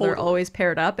translators, where they're always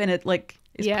paired up, and it like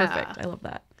is perfect. I love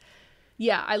that.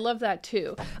 Yeah, I love that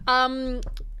too. In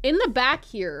the back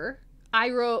here, I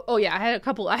wrote, I had a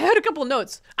couple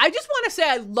notes. I just want to say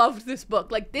I loved this book.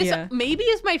 Like, this maybe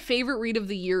is my favorite read of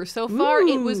the year so far.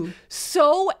 It was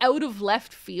so out of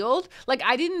left field. Like,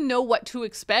 I didn't know what to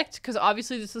expect, because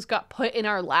obviously this has got put in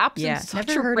our laps in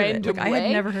such a random way. I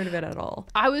had never heard of it at all.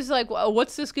 I was like, well,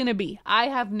 what's this going to be? I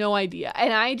have no idea.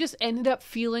 And I just ended up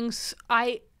feeling,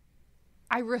 I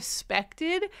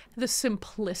respected the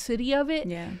simplicity of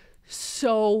it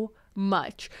so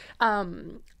much.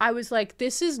 I was like,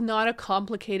 this is not a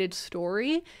complicated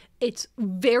story. It's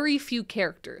very few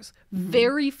characters,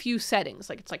 very few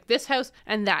settings. Like, it's like this house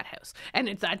and that house, and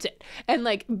that's it. And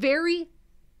like very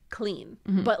clean,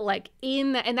 but like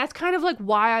and that's kind of like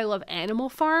why I love Animal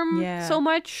Farm so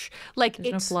much. Like,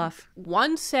 there's it's no fluff.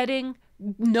 One setting,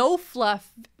 no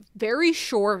fluff, very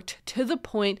short, to the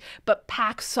point, but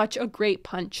packs such a great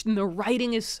punch. And the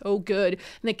writing is so good,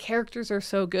 and the characters are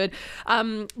so good.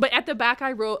 But at the back,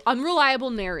 I wrote unreliable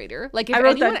narrator. Like, if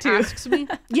anyone asks me,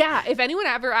 if anyone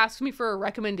ever asks me for a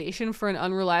recommendation for an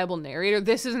unreliable narrator,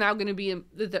 this is now going to be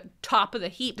the top of the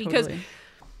heap, because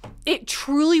it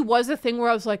truly was a thing where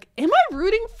I was like, am I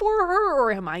rooting for her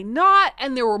or am I not?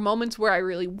 And there were moments where I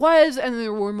really was, and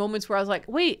there were moments where I was like,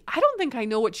 wait, I don't think I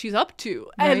know what she's up to.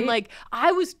 Right? And like,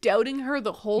 I was doubting her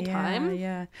the whole time.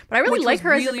 Yeah. But I really like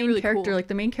her as a main character. Cool. Like,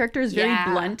 the main character is very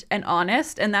blunt and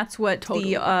honest, and that's what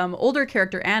the older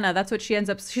character, Anna, that's what she ends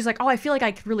up, she's like, oh, I feel like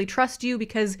I could really trust you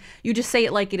because you just say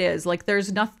it like it is. Like,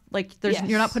 there's nothing, like,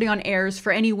 you're not putting on airs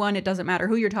for anyone. It doesn't matter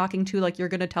who you're talking to. Like, you're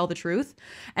going to tell the truth.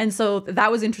 And so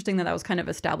that was interesting that was kind of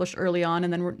established early on,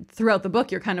 and then throughout the book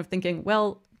you're kind of thinking,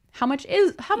 well, how much of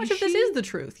this is the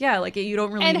truth? Yeah, like, you don't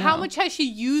really know. How much can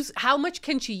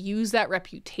she use that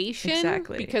reputation?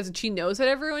 Exactly. Because she knows that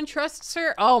everyone trusts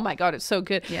her. Oh my god, it's so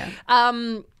good. Yeah.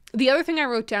 The other thing I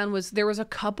wrote down was there was a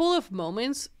couple of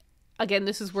moments, again,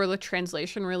 this is where the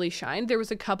translation really shined. There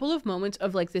was a couple of moments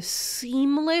of like this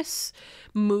seamless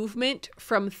movement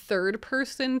from third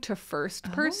person to first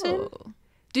person.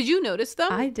 Did you notice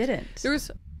them? I didn't. There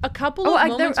was a couple of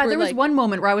moments where there was one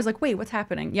moment where I was like, wait, what's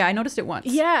happening? Yeah, I noticed it once.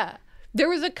 Yeah. There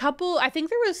was a couple, I think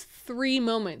there was 3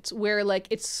 moments where like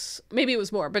maybe it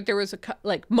was more, but there was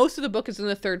like most of the book is in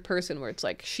the third person where it's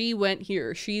like, she went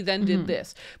here, she then did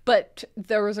this. But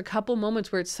there was a couple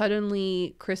moments where it's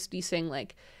suddenly Christy saying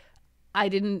like, I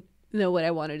didn't know what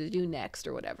I wanted to do next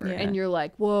or whatever. Yeah. And you're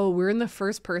like, whoa, we're in the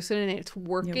first person and it's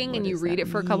working, and you read it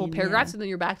for a couple paragraphs and then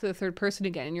you're back to the third person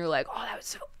again and you're like, oh, that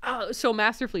was so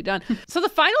masterfully done. So the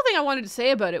final thing I wanted to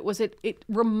say about it was it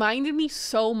reminded me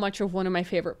so much of one of my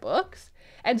favorite books.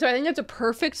 And so I think that's a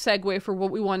perfect segue for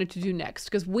what we wanted to do next,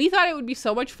 because we thought it would be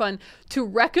so much fun to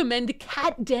recommend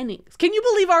Kat Dennings. Can you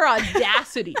believe our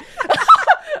audacity?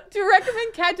 To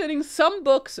recommend Kat Dennings some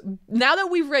books now that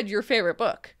we've read your favorite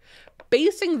book.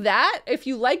 Basing that, if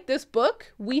you like this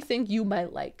book, we think you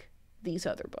might like these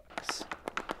other books.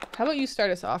 How about you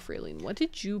start us off, Raylene? What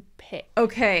did you pick?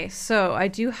 Okay, so I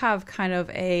do have kind of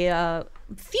a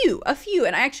few.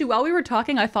 And I actually, while we were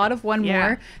talking, I thought of one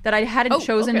more that I hadn't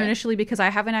chosen initially because I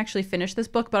haven't actually finished this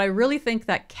book, but I really think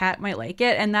that Kat might like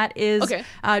it, and that is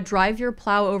Drive Your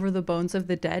Plow Over the Bones of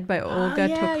the Dead by Olga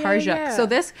Tokarczuk. Yeah. So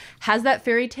this has that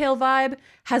fairy tale vibe,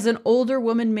 has an older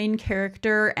woman main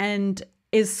character, and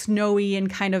is snowy and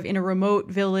kind of in a remote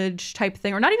village type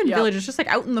thing, or not even village, it's just like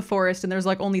out in the forest, and there's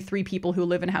like only 3 people who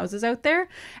live in houses out there,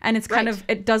 and it's kind of,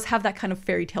 it does have that kind of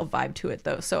fairy tale vibe to it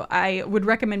though, so I would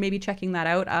recommend maybe checking that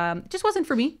out. It just wasn't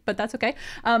for me, but that's okay.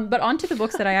 But on to the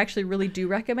books that I actually really do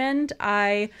recommend.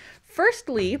 I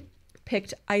firstly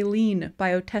picked Eileen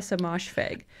by Otessa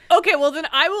Moshfegh. Okay, well then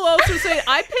I will also say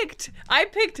I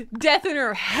picked Death in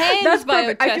Her Hands. That's by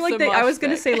perfect. Otessa I feel like I was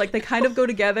going to say like they kind of go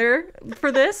together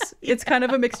for this. It's kind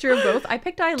of a mixture of both. I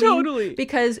picked Eileen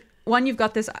because one, you've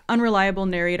got this unreliable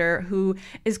narrator who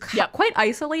is quite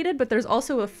isolated, but there's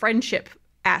also a friendship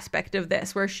aspect of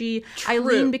this where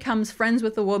Eileen becomes friends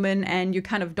with a woman, and you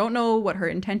kind of don't know what her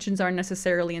intentions are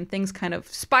necessarily, and things kind of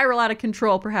spiral out of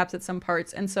control perhaps at some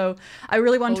parts. And so I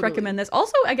really want to recommend this.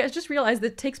 Also, I guess just realized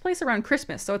that it takes place around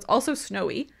Christmas, so it's also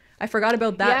snowy. I forgot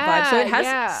about that vibe. So it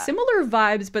has similar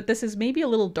vibes, but this is maybe a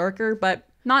little darker, but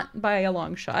not by a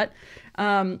long shot.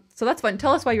 So that's fun.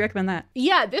 Tell us why you recommend that.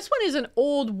 Yeah, this one is an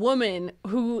old woman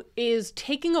who is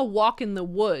taking a walk in the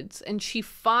woods, and she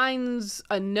finds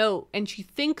a note, and she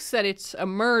thinks that it's a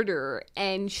murder,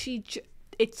 and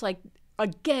it's like,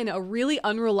 again, a really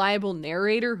unreliable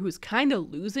narrator who's kind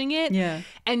of losing it. Yeah.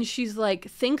 And she's like,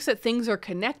 thinks that things are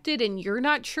connected, and you're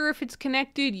not sure if it's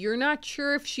connected. You're not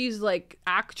sure if she's like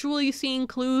actually seeing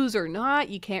clues or not.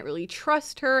 You can't really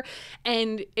trust her.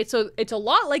 And it's a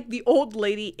lot like the old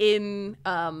lady in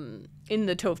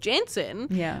the Tove Jansson.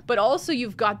 Yeah. But also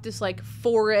you've got this like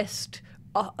forest,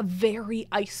 a very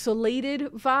isolated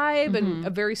vibe and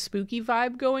a very spooky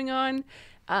vibe going on.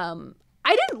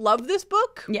 I didn't love this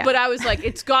book, but I was like,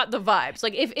 it's got the vibes.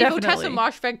 Like, if Otessa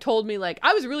Moshfegh told me, like,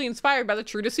 I was really inspired by The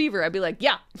True Deceiver, I'd be like,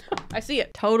 yeah, I see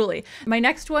it. Totally. My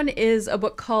next one is a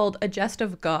book called A Jest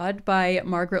of God by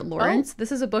Margaret Lawrence.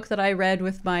 This is a book that I read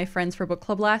with my friends for book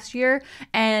club last year,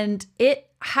 and it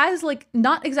has like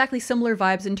not exactly similar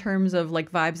vibes in terms of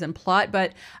like vibes and plot,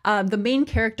 but the main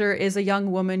character is a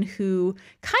young woman who,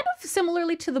 kind of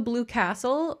similarly to The Blue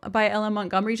Castle by Ellen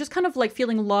Montgomery, just kind of like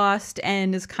feeling lost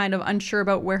and is kind of unsure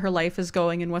about where her life is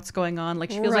going and what's going on. Like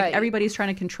she feels like everybody's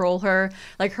trying to control her.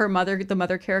 Like her mother, the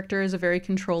mother character, is a very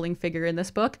controlling figure in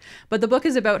this book. But the book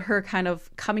is about her kind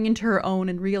of coming into her own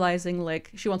and realizing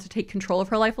like she wants to take control of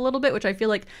her life a little bit, which I feel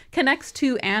like connects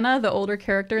to Anna, the older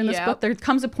character in this book. There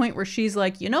comes a point where she's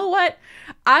like, you know what?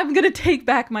 I'm going to take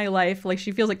back my life. Like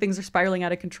she feels like things are spiraling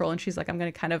out of control and she's like, I'm going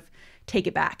to kind of take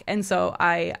it back. And so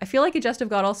I feel like A Jest of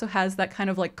God also has that kind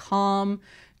of like calm,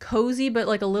 cozy, but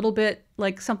like a little bit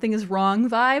like something is wrong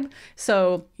vibe.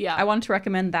 So yeah, I wanted to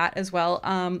recommend that as well.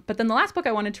 But then the last book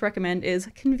I wanted to recommend is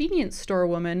Convenience Store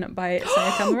Woman by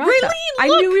Sayaka Murata. Really? I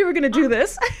knew we were going to do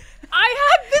this.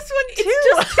 I had this one too.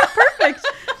 It's just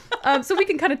perfect. So we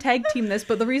can kind of tag team this,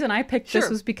 but the reason I picked this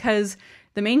was because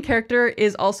the main character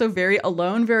is also very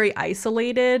alone, very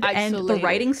isolated. And the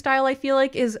writing style, I feel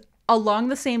like, is along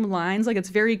the same lines. Like, it's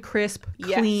very crisp,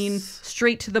 clean,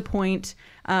 straight to the point,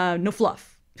 no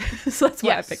fluff. So that's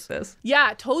why I picked this.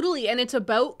 Yeah, totally. And it's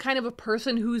about kind of a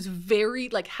person who's very,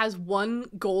 like, has one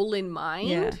goal in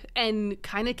mind and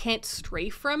kind of can't stray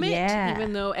from it,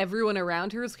 even though everyone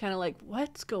around her is kind of like,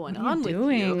 what's going on with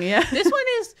you? Yeah. This one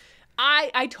is...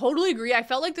 I totally agree. I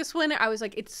felt like this one, I was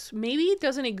like, it's maybe it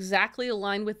doesn't exactly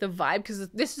align with the vibe, because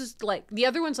this is like, the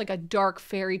other one's like a dark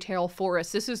fairy tale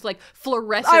forest. This is like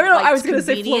fluorescent lights. I was going to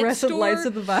say fluorescent lights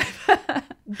of the vibe.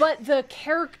 But the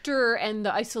character and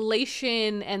the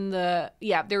isolation and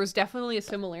there was definitely a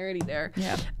similarity there.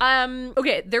 Yeah.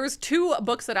 Okay, there was two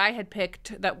books that I had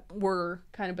picked that were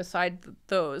kind of beside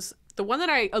those. The one that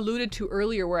I alluded to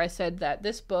earlier, where I said that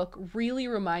this book really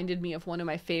reminded me of one of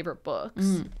my favorite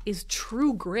books, is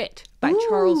True Grit by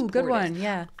Charles Portis. Good one,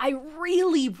 yeah. I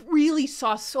really, really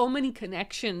saw so many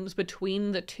connections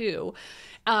between the two.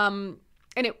 And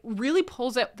it really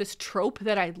pulls out this trope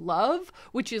that I love,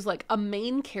 which is like a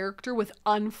main character with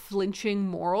unflinching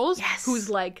morals, who's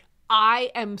like,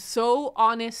 I am so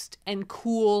honest and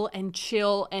cool and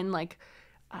chill and like,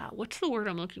 what's the word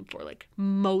I'm looking for? Like,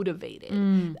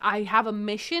 motivated. I have a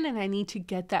mission and I need to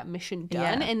get that mission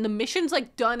done. And the mission's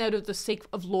like done out of the sake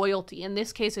of loyalty. In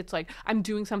this case, it's like, I'm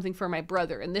doing something for my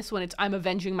brother. And this one, it's I'm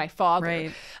avenging my father.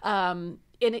 Right.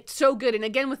 And it's so good. And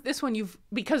again, with this one,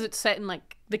 because it's set in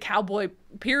like the cowboy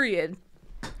period,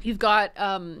 you've got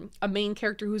a main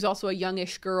character who's also a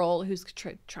youngish girl who's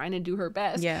trying to do her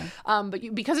best. Yeah.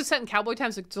 But because it's set in cowboy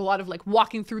times, it's a lot of like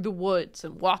walking through the woods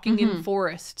and walking in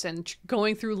forests and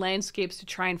going through landscapes to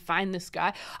try and find this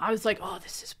guy. I was like, oh,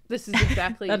 this is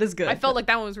exactly that is good. I felt like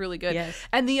that one was really good. Yes.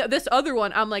 And this other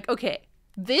one, I'm like, okay,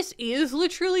 this is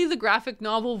literally the graphic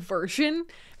novel version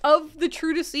of The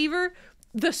True Deceiver,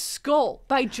 The Skull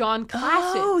by John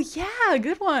Klassen. Oh yeah,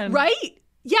 good one. Right?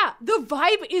 Yeah, the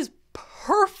vibe is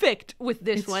perfect with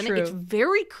this one. True. It's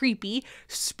very creepy,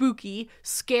 spooky,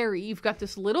 scary. You've got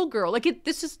this little girl. Like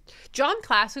this is John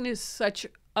Klassen is such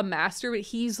a master, but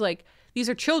he's like, these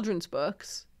are children's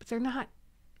books, but they're not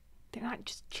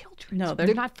just children's. No,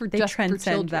 they're not for just for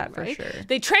children. That for right? sure.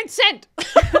 They transcend.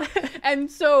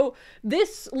 And so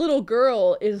this little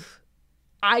girl is,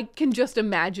 I can just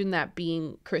imagine that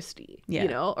being Christy, you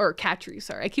know, or Katri.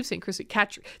 Sorry, I keep saying Christy.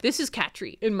 Katri. This is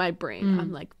Katri in my brain.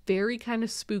 I'm like very kind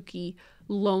of spooky,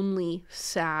 lonely,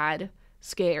 sad,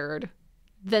 scared.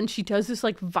 Then she does this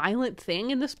like violent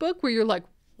thing in this book where you're like,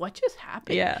 what just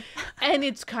happened? Yeah. And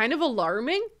it's kind of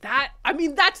alarming.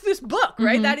 That's this book,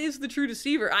 right? That is The True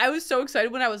Deceiver. I was so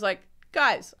excited when I was like,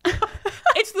 guys,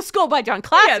 it's The Skull by John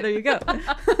Klassen. Yeah, there you go.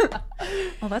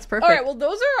 Oh, that's perfect. All right, well,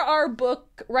 those are our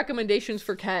book recommendations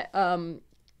for Kat.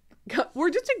 We're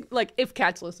just like, if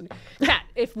Kat's listening. Kat,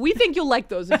 if we think you'll like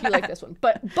those, if you like this one.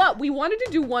 But we wanted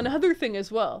to do one other thing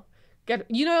as well.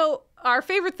 Our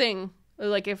favorite thing,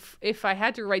 like if I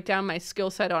had to write down my skill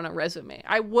set on a resume,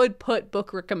 I would put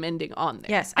book recommending on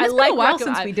there. Yes, and it's been a while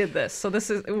since we did this, so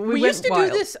this is we used to do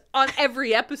this on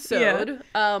every episode,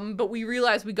 but we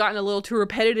realized we'd gotten a little too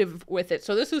repetitive with it.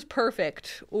 So this was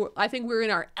perfect. I think we're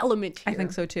in our element here. I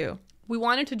think so too. We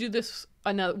wanted to do this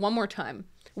one more time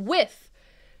with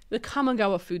the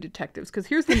Kamigawa Food Detectives, because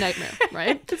here's the nightmare,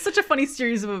 right? It's such a funny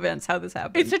series of events how this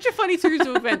happened. It's such a funny series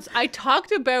of events. I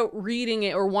talked about reading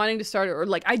it or wanting to start it, or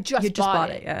like I just bought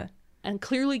it. Yeah. And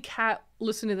clearly Kat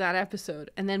listened to that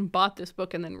episode and then bought this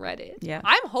book and then read it. Yeah.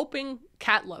 I'm hoping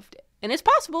Kat loved it. And it's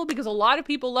possible because a lot of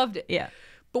people loved it. Yeah.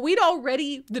 But we'd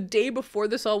already, the day before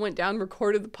this all went down,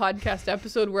 recorded the podcast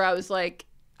episode where I was like,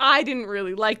 I didn't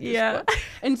really like this book.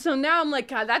 And so now I'm like,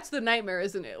 God, that's the nightmare,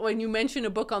 isn't it? When you mention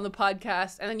a book on the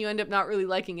podcast and then you end up not really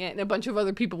liking it and a bunch of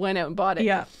other people went out and bought it.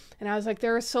 Yeah. And I was like,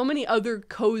 there are so many other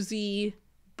cozy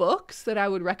books that I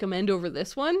would recommend over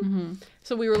this one. Mm-hmm.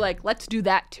 So we were like, let's do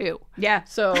that too. Yeah.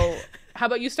 So how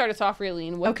about you start us off,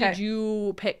 Raylene? What did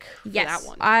you pick for that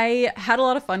one? I had a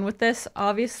lot of fun with this.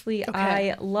 Obviously,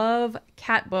 I love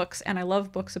cat books and I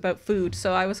love books about food.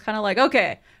 So I was kind of like,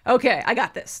 okay, I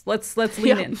got this. Let's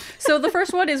lean in. So the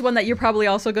first one is one that you're probably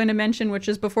also going to mention, which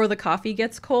is Before the Coffee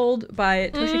Gets Cold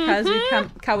by Toshikazu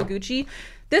Kawaguchi.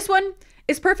 This one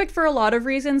is perfect for a lot of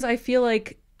reasons. I feel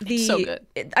like it's so good.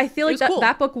 I feel like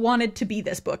that book wanted to be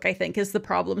this book, I think, is the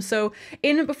problem. So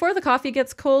in Before the Coffee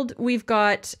Gets Cold, we've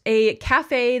got a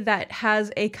cafe that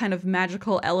has a kind of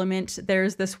magical element.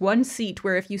 There's this one seat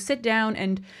where if you sit down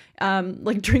and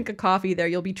drink a coffee there,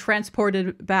 you'll be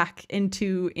transported back in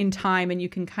time, and you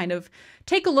can kind of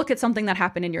take a look at something that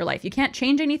happened in your life. You can't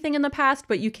change anything in the past,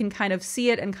 but you can kind of see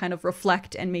it and kind of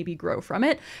reflect and maybe grow from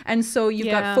it. And so you've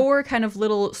got 4 kind of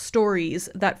little stories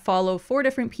that follow 4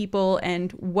 different people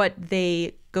and what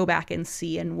they go back and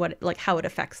see and how it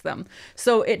affects them.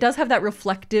 So it does have that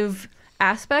reflective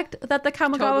aspect that the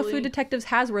Kamigawa Food Detectives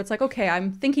has, where it's like, okay,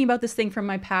 I'm thinking about this thing from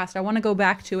my past. I want to go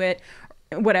back to it.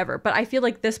 Whatever. But I feel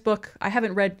like this book, I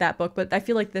haven't read that book, but I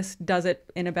feel like this does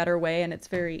it in a better way, and it's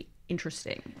very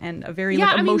interesting and a very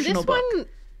emotional book. One,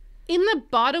 in the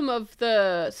bottom of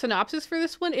the synopsis for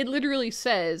this one, it literally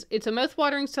says, it's a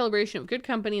mouth-watering celebration of good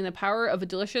company and the power of a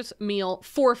delicious meal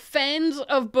for fans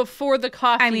of Before the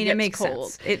Coffee Gets Cold. It makes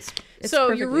sense. It's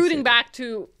so you're rooting back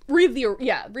to read the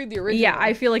original. Yeah,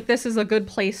 I feel like this is a good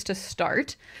place to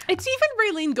start. It's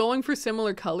even Raylene going for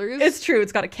similar colors. It's true.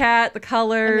 It's got a cat, the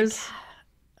colors.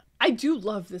 I do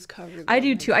love this cover, though. I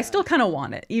do too. I still kind of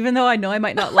want it, even though I know I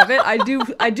might not love it. I do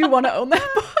want to own that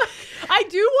book. I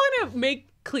do want to make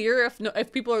clear,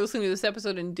 if people are listening to this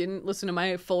episode and didn't listen to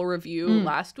my full review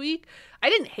last week, I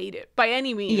didn't hate it by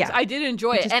any means. Yeah. I did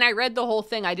enjoy it, and I read the whole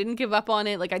thing. I didn't give up on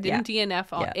it. Like, I didn't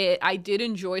DNF on it. I did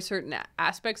enjoy certain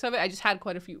aspects of it. I just had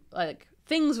quite a few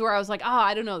things where I was like,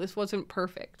 I don't know, this wasn't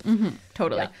perfect.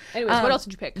 Totally. Yeah. Anyways, what else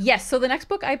did you pick? Yes, so the next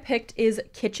book I picked is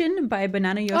Kitchen by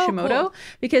Banana Yoshimoto,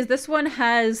 because this one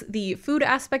has the food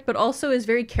aspect, but also is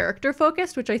very character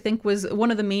focused, which I think was one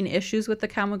of the main issues with the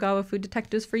Kamigawa Food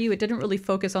Detectives for you. It didn't really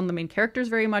focus on the main characters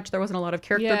very much. There wasn't a lot of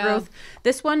character growth.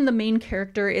 This one, the main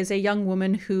character is a young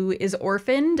woman who is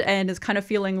orphaned and is kind of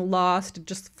feeling lost,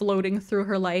 just floating through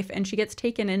her life, and she gets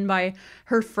taken in by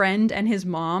her friend and his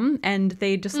mom, and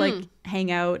they just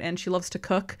hang out, and she loves to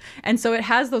cook. And so it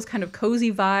has those kind of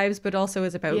cozy vibes, but also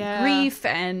is about grief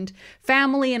and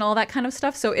family and all that kind of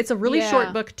stuff. So it's a really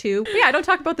short book too. But I don't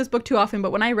talk about this book too often,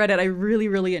 but when I read it, I really,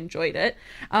 really enjoyed it.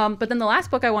 But then the last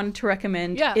book I wanted to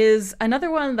recommend is another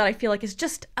one that I feel like is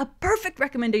just a perfect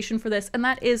recommendation for this, and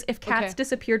that is If Cats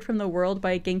Disappeared from the World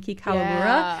by Genki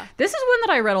Kawamura. This is one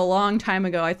that I read a long time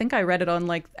ago. I think I read it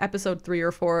on episode 3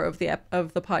 or 4 of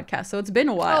the podcast, so it's been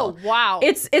a while. Oh, wow.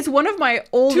 It's one of my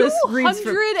oldest reads.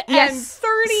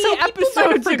 230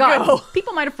 episodes ago.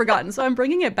 People might have forgotten, so I'm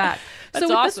bringing it back. That's so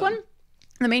with awesome. this one,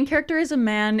 the main character is a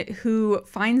man who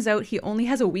finds out he only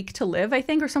has a week to live, I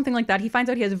think, or something like that. He finds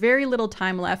out he has very little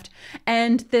time left,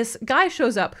 and this guy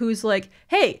shows up who's like,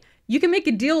 hey, you can make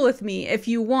a deal with me if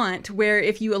you want, where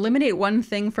if you eliminate one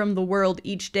thing from the world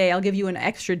each day, I'll give you an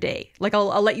extra day.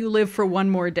 I'll let you live for one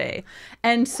more day.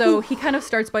 And so he kind of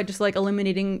starts by just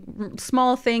eliminating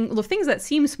small things that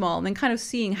seem small, and then kind of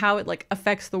seeing how it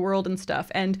affects the world and stuff.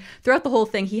 And throughout the whole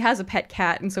thing, he has a pet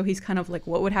cat, and so he's kind of like,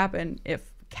 what would happen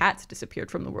if cats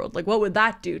disappeared from the world? What would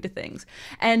that do to things?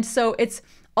 And so it's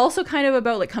also kind of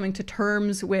about like coming to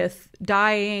terms with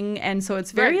dying, and so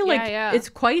it's very it's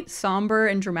quite somber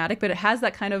and dramatic, but it has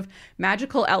that kind of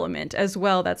magical element as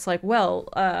well that's like, well,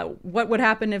 what would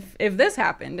happen if this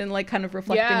happened, and like kind of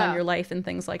reflecting on your life and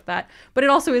things like that. But it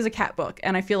also is a cat book,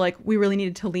 and I feel like we really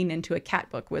needed to lean into a cat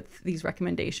book with these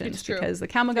recommendations because the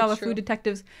Kamigawa Food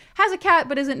Detectives has a cat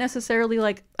but isn't necessarily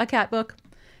like a cat book.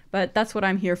 But that's what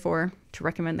I'm here for, to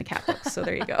recommend the cat books. So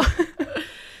there you go.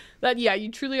 You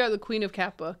truly are the queen of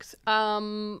cat books.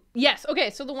 Yes. Okay.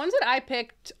 So the ones that I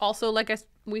picked also, like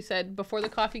we said, Before the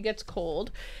Coffee Gets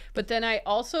Cold. But then I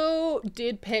also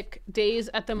did pick Days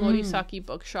at the Morisaki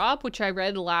Bookshop, which I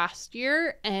read last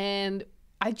year. And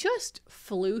I just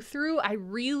flew through. I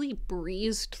really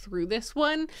breezed through this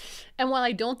one. And while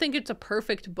I don't think it's a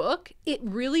perfect book, it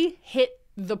really hit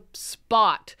the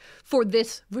spot for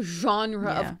this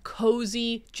genre of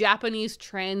cozy Japanese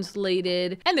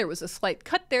translated. And there was a slight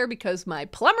cut there because my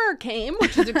plumber came,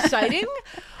 which is exciting.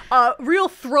 Real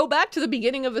throwback to the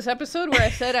beginning of this episode where I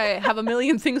said I have a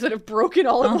million things that have broken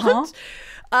all at once.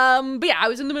 But yeah, I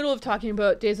was in the middle of talking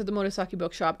about Days at the Morisaki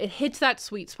Bookshop. It hits that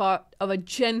sweet spot of a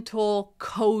gentle,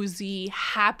 cozy,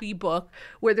 happy book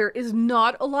where there is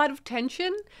not a lot of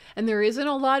tension and there isn't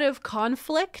a lot of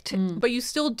conflict, but you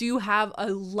still do have a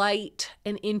light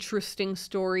and interesting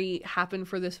story happen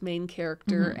for this main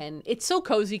character. And it's so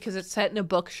cozy because it's set in a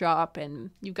bookshop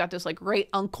and you've got this like great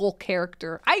uncle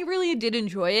character. I really did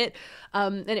enjoy it.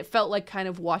 And it felt like kind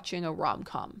of watching a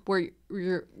rom-com where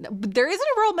there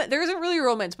isn't really a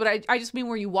romance, but I just mean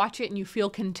where you watch it and you feel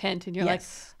content and you're like,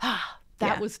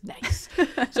 that was nice.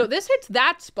 So this hits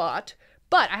that spot.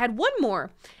 But I had one more,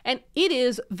 and it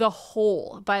is The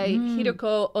Hole by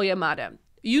Hiroko Oyamada.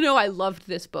 You know, I loved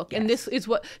this book, and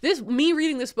me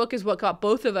reading this book is what got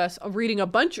both of us reading a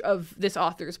bunch of this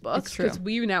author's books because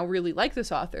we now really like this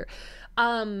author.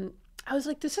 I was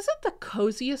like, this isn't the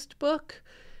coziest book,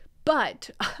 but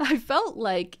I felt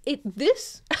like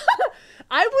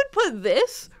I would put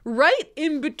this right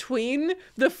in between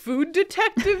The Food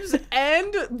Detectives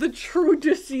and The True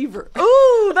Deceiver.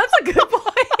 Ooh, that's a good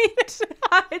point.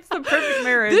 It's the perfect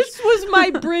marriage. This was my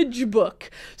bridge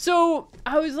book. So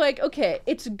I was like, okay,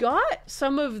 it's got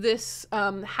some of this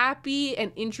happy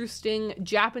and interesting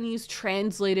Japanese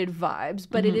translated vibes,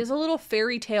 but it is a little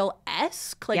fairy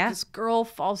tale-esque. Like this girl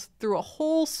falls through a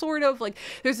hole, sort of. Like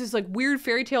there's this like weird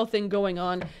fairy tale thing going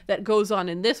on that goes on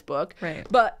in this book. Right.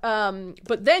 But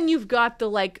then you've got the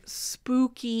like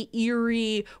spooky,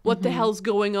 eerie, what the hell's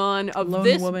going on of Lone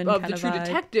this woman of kind the of True vibe.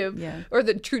 Detective or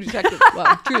the True Detective,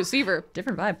 True Deceiver.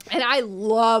 Different vibe. And I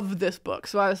love this book,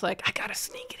 so I was like, I gotta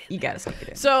sneak it in. You gotta sneak it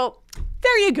in. So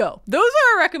there you go. Those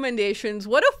are our recommendations.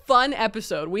 What a fun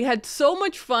episode. We had so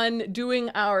much fun doing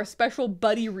our special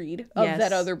buddy read of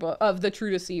that other book, of The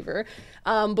True Deceiver.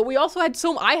 But we also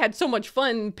I had so much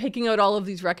fun picking out all of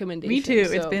these recommendations. Me too.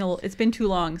 So. It's been too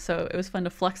long, so it was fun to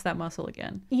flex that muscle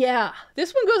again. Yeah.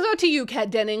 This one goes out to you,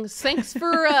 Kat Dennings. Thanks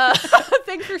for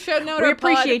thanks for shouting out we our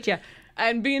appreciate you.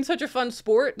 And being such a fun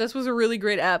sport. This was a really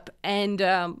great ep. And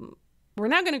we're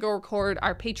now going to go record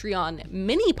our Patreon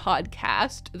mini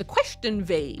podcast, The Question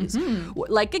Vase,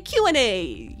 like a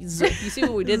Q&A. You see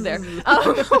what we did there?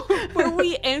 Where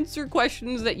we answer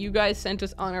questions that you guys sent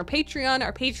us on our Patreon.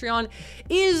 Our Patreon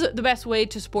is the best way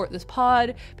to support this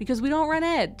pod because we don't run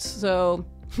ads. So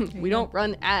we don't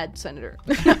run ads, Senator,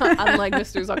 unlike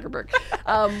Mr. Zuckerberg.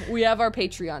 We have our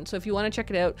Patreon, so if you want to check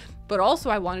it out. But also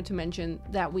I wanted to mention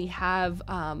that we have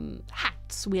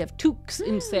hats. We have toques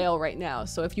in sale right now.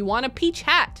 So if you want a peach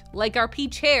hat, like our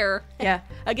peach hair,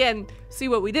 again, see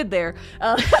what we did there.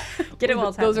 Get it while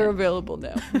it's Those happening. are available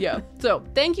now. Yeah. So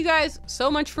thank you guys so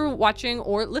much for watching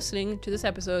or listening to this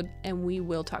episode, and we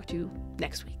will talk to you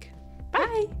next week.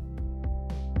 Bye.